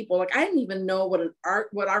smart people, like I didn't even know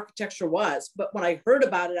what architecture was, but when I heard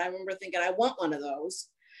about it, I remember thinking, I want one of those,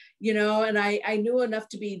 and I knew enough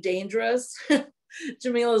to be dangerous.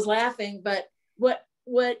 Jamila's laughing, but what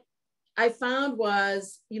I found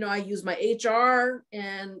was, I use my HR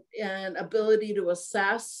and ability to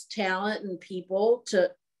assess talent and people to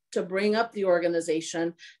bring up the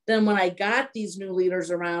organization. Then when I got these new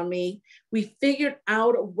leaders around me, we figured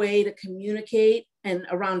out a way to communicate and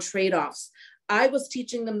around trade-offs. I was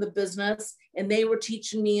teaching them the business and they were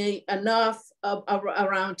teaching me enough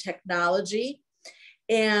around technology.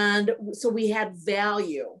 And so we had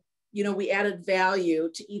value, you know, we added value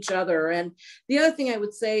to each other. And the other thing I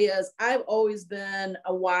would say is I've always been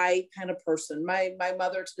a why kind of person. My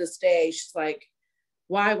mother to this day, she's like,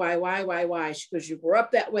 why? She goes, you grew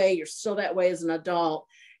up that way, you're still that way as an adult.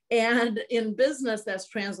 And in business, that's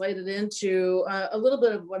translated into a little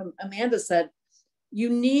bit of what Amanda said. You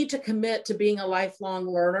need to commit to being a lifelong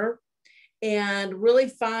learner and really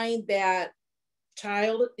find that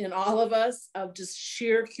child in all of us of just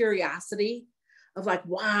sheer curiosity of like,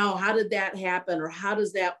 wow, how did that happen? Or how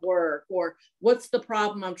does that work? Or what's the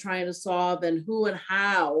problem I'm trying to solve? And who and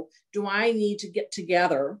how do I need to get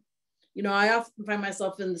together? You know, I often find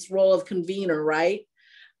myself in this role of convener, right?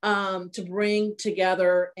 To bring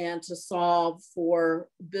together and to solve for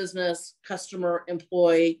business, customer,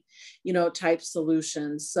 employee, you know, type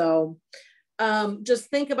solutions. So just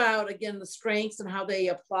think about, again, the strengths and how they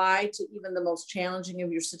apply to even the most challenging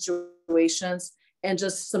of your situations, and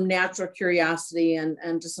just some natural curiosity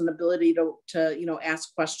and just an ability to you know,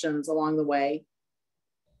 ask questions along the way.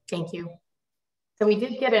 Thank you. So we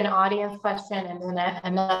did get an audience question and then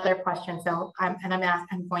another question. So I'm going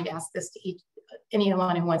to ask this to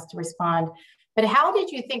anyone who wants to respond. But how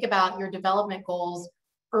did you think about your development goals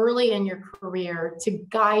early in your career to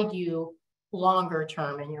guide you longer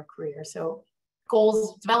term in your career? So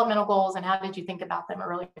goals, developmental goals, and how did you think about them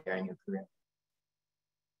earlier in your career?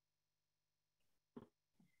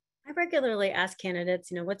 I regularly ask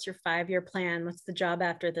candidates, you know, what's your 5-year plan? What's the job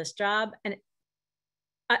after this job? And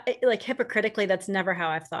like hypocritically, that's never how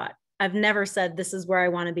I've thought. I've never said, this is where I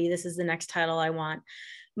want to be. This is the next title I want.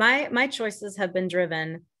 My choices have been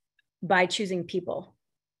driven by choosing people.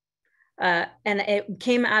 And it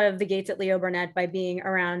came out of the gates at Leo Burnett by being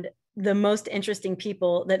around the most interesting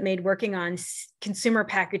people that made working on consumer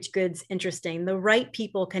packaged goods interesting. The right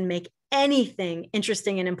people can make anything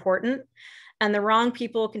interesting and important, and the wrong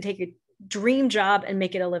people can take a dream job and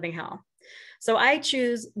make it a living hell. So I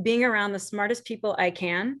choose being around the smartest people I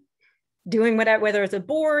can, doing whatever, whether it's a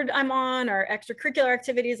board I'm on or extracurricular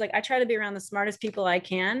activities. Like I try to be around the smartest people I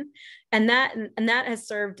can. And that has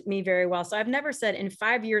served me very well. So I've never said in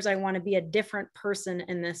 5 years, I want to be a different person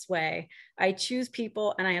in this way. I choose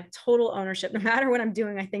people and I have total ownership. No matter what I'm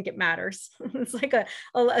doing, I think it matters. It's like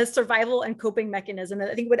a survival and coping mechanism.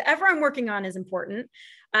 I think whatever I'm working on is important.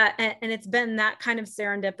 And it's been that kind of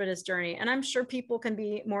serendipitous journey. And I'm sure people can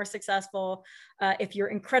be more successful if you're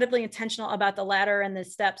incredibly intentional about the ladder and the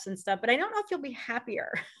steps and stuff, but I don't know if you'll be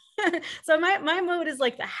happier. So my mode is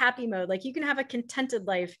like the happy mode. Like you can have a contented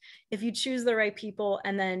life if you choose the right people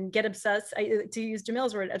and then get obsessed, to use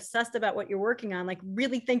Jamila's word, obsessed about what you're working on, like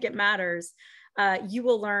really think it matters. You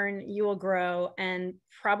will learn, you will grow, and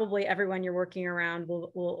probably everyone you're working around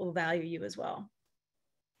will value you as well.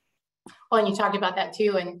 Well, and you talked about that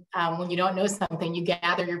too. And when you don't know something, you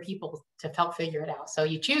gather your people to help figure it out. So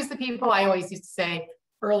you choose the people. I always used to say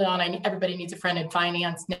early on, everybody needs a friend in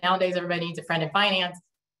finance. Nowadays, everybody needs a friend in finance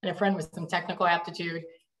and a friend with some technical aptitude.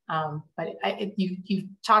 But you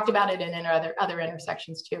talked about it in other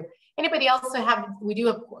intersections too. Anybody else we do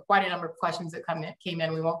have quite a number of questions that came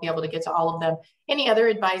in. We won't be able to get to all of them. Any other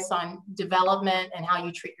advice on development and how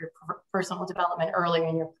you treat your personal development early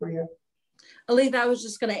in your career? Alita, I was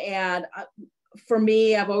just going to add, for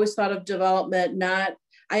me, I've always thought of development,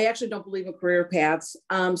 I actually don't believe in career paths.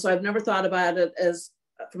 So I've never thought about it as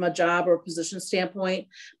from a job or position standpoint,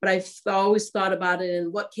 but I've always thought about it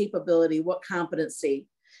in what capability, what competency.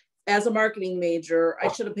 As a marketing major,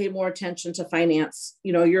 I should have paid more attention to finance,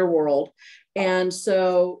 you know, your world. And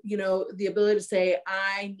so, you know, the ability to say,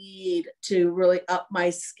 I need to really up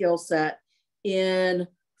my skill set in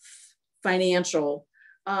financial.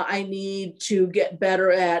 I need to get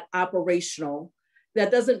better at operational.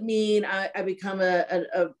 That doesn't mean I become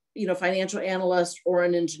a financial analyst or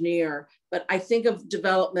an engineer, but I think of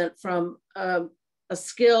development from a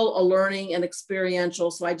skill, a learning, and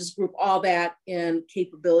experiential. So I just group all that in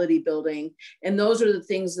capability building. And those are the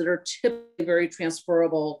things that are typically very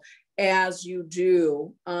transferable as you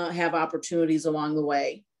do have opportunities along the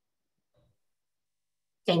way.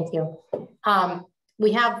 Thank you.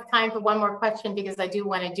 We have time for one more question because I do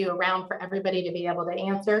want to do a round for everybody to be able to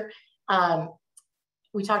answer.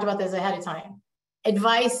 We talked about this ahead of time.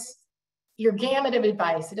 Advice, your gamut of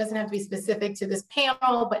advice. It doesn't have to be specific to this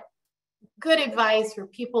panel, but good advice for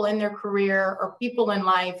people in their career or people in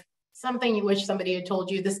life, something you wish somebody had told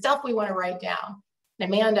you, the stuff we want to write down.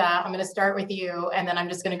 And Amanda, I'm going to start with you, and then I'm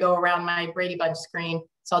just going to go around my Brady Bunch screen.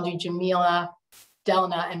 So I'll do Jamila,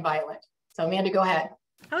 Delna, and Violet. So Amanda, go ahead.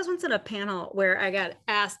 I was once in a panel where I got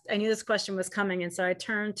asked, I knew this question was coming. And so I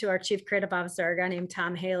turned to our chief creative officer, a guy named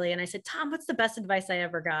Tom Haley. And I said, Tom, what's the best advice I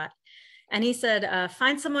ever got? And he said,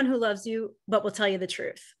 find someone who loves you, but will tell you the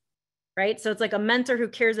truth. Right. So it's like a mentor who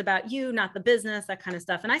cares about you, not the business, that kind of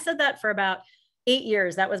stuff. And I said that for about 8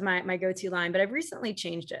 years. That was my go-to line, but I've recently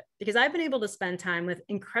changed it because I've been able to spend time with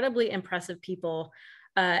incredibly impressive people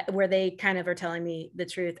where they kind of are telling me the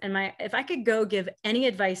truth. And if I could go give any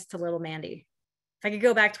advice to little Mandy, if I could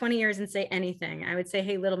go back 20 years and say anything, I would say,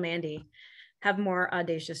 hey, little Mandy, have more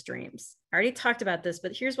audacious dreams. I already talked about this,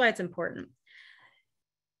 but here's why it's important.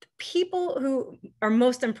 The people who are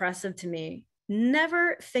most impressive to me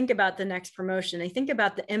never think about the next promotion. They think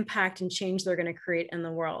about the impact and change they're going to create in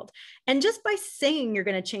the world. And just by saying you're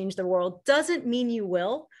going to change the world doesn't mean you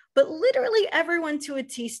will, but literally everyone to a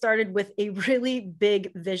T started with a really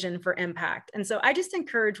big vision for impact. And so I just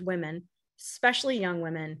encourage women, especially young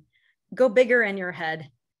women, go bigger in your head.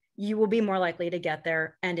 You will be more likely to get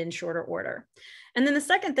there and in shorter order. And then the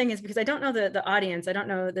second thing is, because I don't know the audience, I don't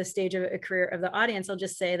know the stage of a career of the audience, I'll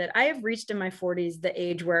just say that I have reached in my 40s the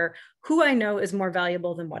age where who I know is more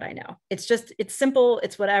valuable than what I know. It's simple,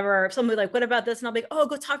 it's whatever. If somebody like, what about this? And I'll be like, oh,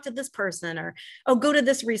 go talk to this person, or oh, go to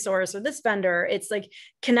this resource or this vendor. It's like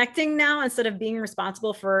connecting now instead of being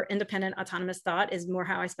responsible for independent autonomous thought is more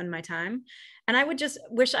how I spend my time. And I would just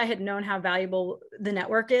wish I had known how valuable the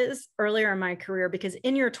network is earlier in my career, because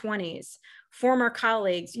in your 20s, former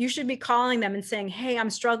colleagues, you should be calling them and saying, hey, I'm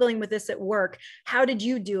struggling with this at work. How did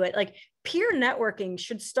you do it? Like peer networking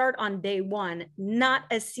should start on day one, not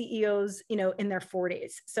as CEOs, in their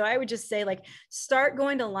 40s. So I would just say, like, start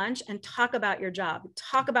going to lunch and talk about your job,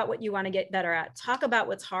 talk about what you want to get better at, talk about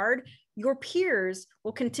what's hard. Your peers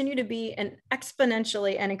will continue to be an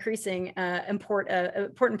exponentially and increasing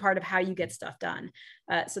important part of how you get stuff done.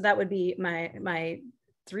 So that would be my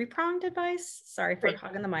three-pronged advice. Sorry for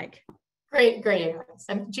hogging the mic. Great advice.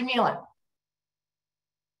 Jamila.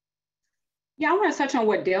 Yeah, I want to touch on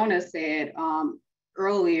what Delna said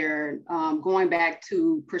earlier, going back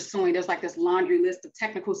to pursuing, there's like this laundry list of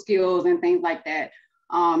technical skills and things like that.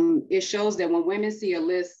 It shows that when women see a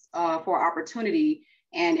list for opportunity,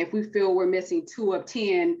 and if we feel we're missing 2 of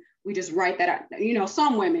 10, we just write that out.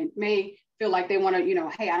 Some women may feel like they want to,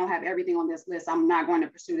 hey, I don't have everything on this list, I'm not going to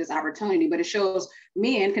pursue this opportunity. But it shows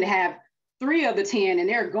men can have 3 of the 10 and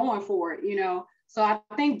they're going for it, So I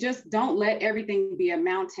think just don't let everything be a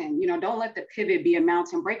mountain, don't let the pivot be a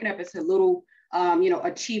mountain. Break it up into little,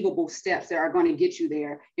 achievable steps that are going to get you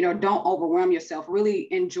there. Don't overwhelm yourself,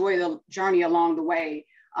 really enjoy the journey along the way.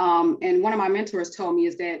 And one of my mentors told me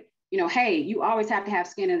is that, hey, you always have to have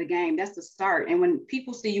skin in the game. That's the start. And when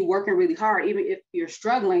people see you working really hard, even if you're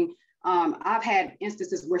struggling, I've had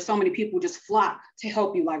instances where so many people just flock to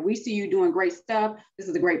help you. Like, we see you doing great stuff. This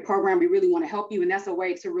is a great program. We really want to help you. And that's a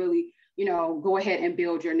way to really, go ahead and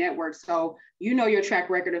build your network. So, your track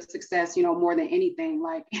record of success, more than anything,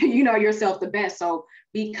 like, yourself the best. So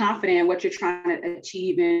be confident in what you're trying to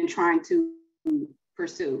achieve and trying to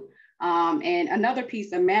pursue. And another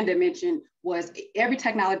piece Amanda mentioned was every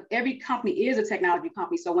company is a technology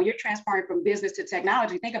company. So when you're transferring from business to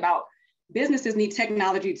technology, think about businesses need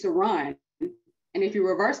technology to run. And if you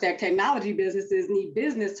reverse that, technology businesses need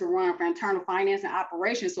business to run for internal finance and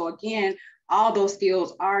operations. So again, all those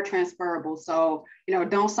skills are transferable. So,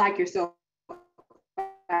 don't psych yourself.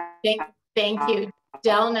 Thank you,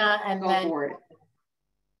 Delna, and then for it.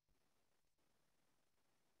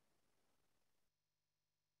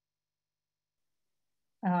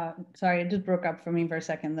 Sorry, it just broke up for me for a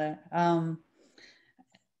second there. I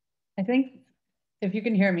think if you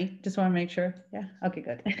can hear me, just want to make sure. Yeah, okay,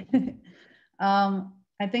 good.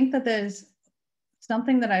 I think that there's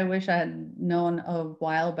something that I wish I had known a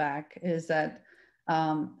while back is that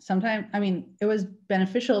sometimes, it was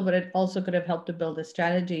beneficial, but it also could have helped to build a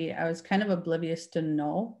strategy. I was kind of oblivious to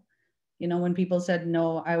no. When people said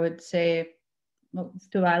no, I would say, well,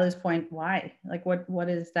 to Lila's point, why? Like, what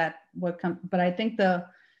is that? But I think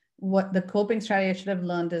what the coping strategy I should have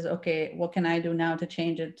learned is, okay, what can I do now to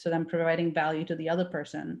change it so that I'm providing value to the other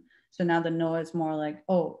person? So now the no is more like,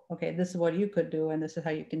 oh, okay, this is what you could do, and this is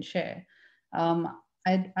how you can share. I'm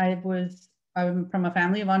from a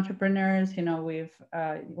family of entrepreneurs.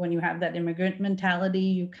 When you have that immigrant mentality,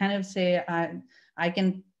 you kind of say, I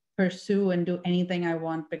can pursue and do anything I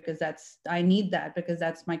want because I need that because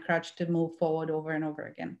that's my crutch to move forward over and over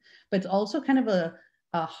again. But it's also kind of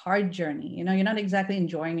a hard journey. You're not exactly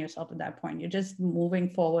enjoying yourself at that point. You're just moving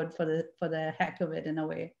forward for the heck of it in a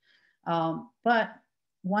way. But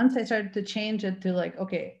once I started to change it to like,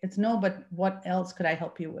 okay, it's no, but what else could I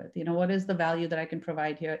help you with? What is the value that I can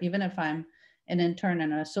provide here? Even if I'm an intern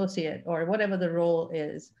and an associate or whatever the role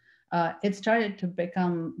is, it started to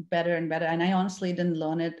become better and better. And I honestly didn't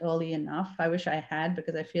learn it early enough. I wish I had,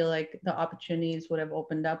 because I feel like the opportunities would have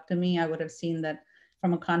opened up to me. I would have seen that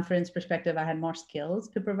from a conference perspective, I had more skills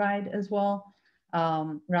to provide as well,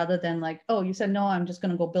 rather than like, oh, you said no, I'm just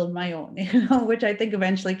going to go build my own, which I think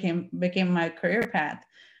eventually became my career path.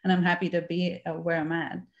 And I'm happy to be where I'm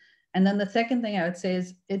at. And then the second thing I would say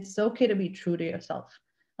is it's okay to be true to yourself.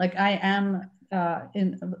 Like I am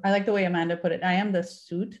I like the way Amanda put it. I am the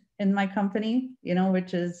suit in my company,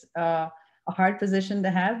 which is a hard position to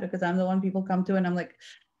have, because I'm the one people come to and I'm like,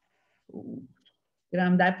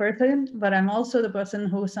 I'm that person, but I'm also the person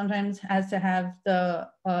who sometimes has to have the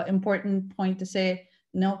important point to say,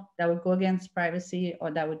 no, that would go against privacy,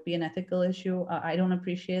 or that would be an ethical issue. I don't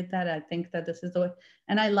appreciate that. I think that this is the way,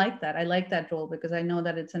 and I like that. I like that role, because I know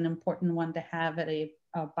that it's an important one to have at a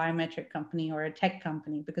biometric company or a tech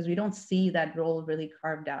company, because we don't see that role really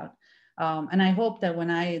carved out. And I hope that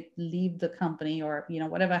when I leave the company, or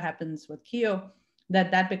whatever happens with Kio,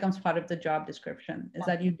 that becomes part of the job description, is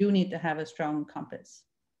that you do need to have a strong compass.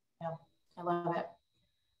 Yeah, I love it.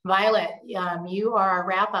 Violet, you are our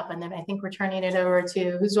wrap up, and then I think we're turning it over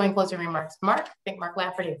to who's doing closing remarks. Mark, I think Mark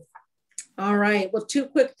Lafferty. All right, well, two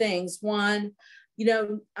quick things. One,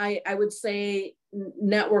 I would say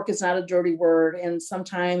network is not a dirty word, and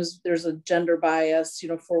sometimes there's a gender bias,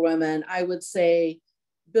 for women. I would say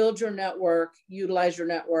build your network, utilize your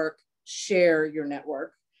network, share your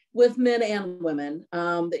network with men and women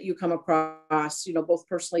that you come across, both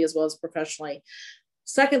personally as well as professionally.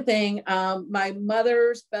 Second thing, my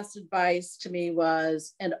mother's best advice to me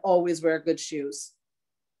was, and always wear good shoes.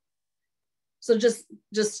 So just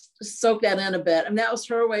soak that in a bit. And that was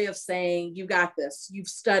her way of saying, you got this, you've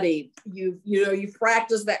studied, you've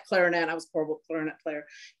practiced that clarinet. I was a horrible clarinet player.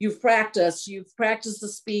 You've practiced the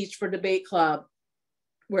speech for debate club,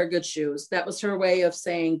 wear good shoes. That was her way of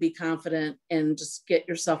saying, be confident and just get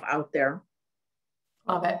yourself out there.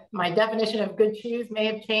 Love it. My definition of good shoes may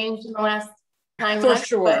have changed in the last 9 For months.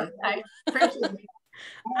 sure. I appreciate it.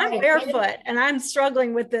 I'm barefoot and I'm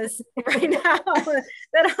struggling with this right now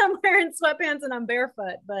that I'm wearing sweatpants and I'm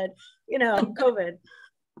barefoot, but COVID.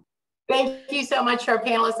 Thank you so much to our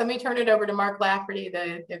panelists. Let me turn it over to Mark Lafferty,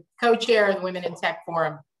 the co-chair of the Women in Tech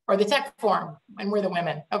Forum, or the Tech Forum, and we're the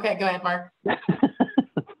women. Okay, go ahead, Mark.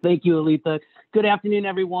 Thank you, Aletha. Good afternoon,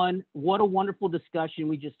 everyone. What a wonderful discussion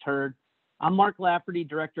we just heard. I'm Mark Lafferty,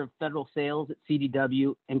 Director of Federal Sales at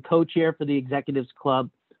CDW and co-chair for the Executives Club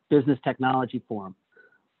Business Technology Forum.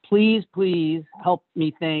 Please help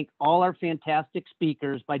me thank all our fantastic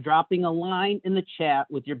speakers by dropping a line in the chat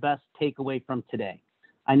with your best takeaway from today.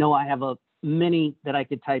 I know I have many that I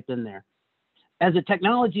could type in there. As a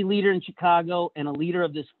technology leader in Chicago and a leader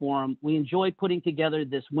of this forum, we enjoy putting together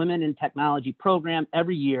this Women in Technology program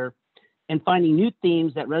every year and finding new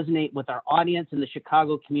themes that resonate with our audience and the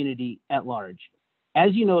Chicago community at large.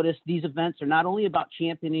 As you notice, these events are not only about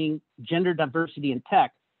championing gender diversity in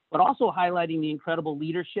tech, but also highlighting the incredible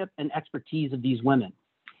leadership and expertise of these women.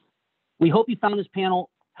 We hope you found this panel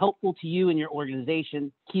helpful to you and your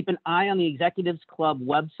organization. Keep an eye on the Executives Club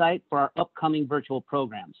website for our upcoming virtual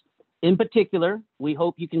programs. In particular, we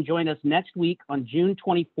hope you can join us next week on June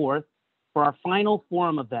 24th for our final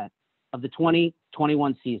forum event of the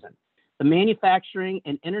 2021 season. The Manufacturing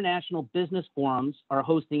and International Business Forums are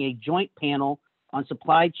hosting a joint panel on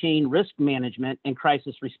supply chain risk management and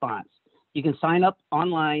crisis response. You can sign up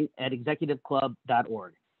online at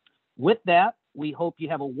executiveclub.org. With that, we hope you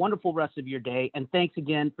have a wonderful rest of your day, and thanks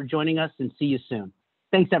again for joining us, and see you soon.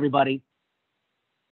 Thanks, everybody.